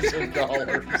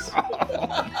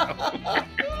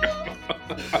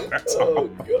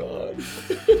 $1,000. God.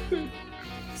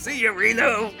 See you,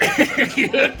 Reno.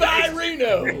 Goodbye,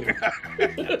 Reno.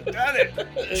 Got it.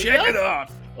 Check it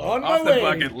off. On my way. The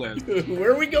bucket list.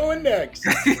 Where are we going next?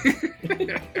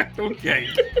 Okay.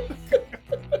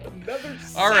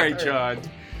 All right, John.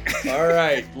 All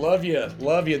right. Love you.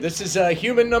 This is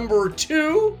human number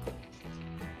 2.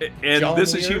 And John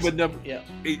this Lears? Is human number. Yeah.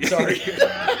 Sorry. Do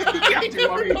you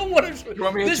want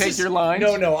me to take your lines?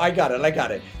 No, I got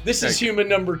it. This is human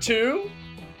number 2.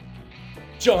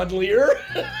 John Lear.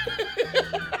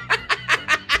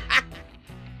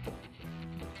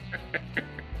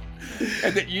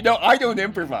 And I don't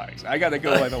improvise. I got to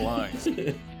go by the lines.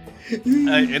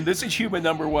 And this is human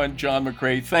number 1, John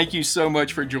McCrae. Thank you so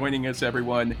much for joining us,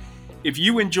 everyone. If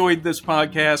you enjoyed this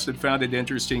podcast and found it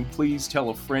interesting, please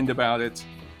tell a friend about it.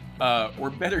 Or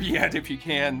better yet, if you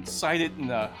can, cite it in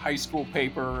a high school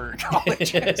paper or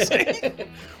college essay.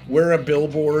 Wear a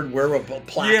billboard, wear a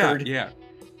placard. Yeah.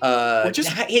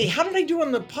 Hey, how did I do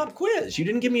on the pop quiz? You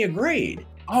didn't give me a grade.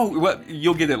 Oh, well,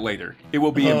 you'll get it later. It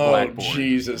will be in Blackboard.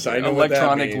 Jesus, I know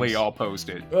electronically. What that means. I'll post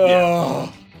it.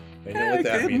 Oh, I know what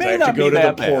that means. I have to go to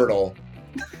the portal.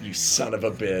 You son of a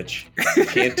bitch! You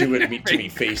can't do it to me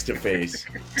face to face.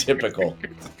 Typical.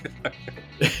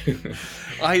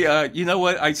 You know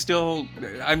what?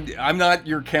 I'm not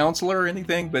your counselor or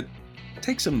anything, but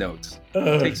take some notes.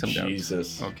 Take some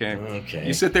Jesus. Notes. Okay.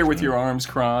 You sit there with your arms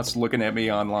crossed, looking at me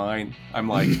online. I'm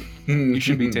like, you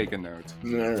should be taking notes.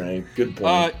 All right. Good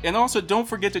point. And also, don't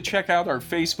forget to check out our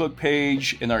Facebook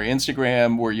page and our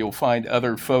Instagram, where you'll find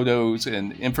other photos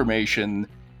and information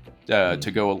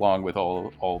to go along with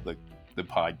all the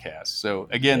podcasts. So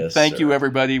again, thank you,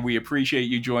 everybody. We appreciate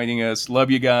you joining us.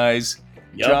 Love you guys.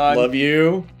 Yep, John, love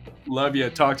you. Love you.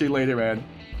 Talk to you later, man.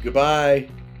 Goodbye.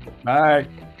 Bye.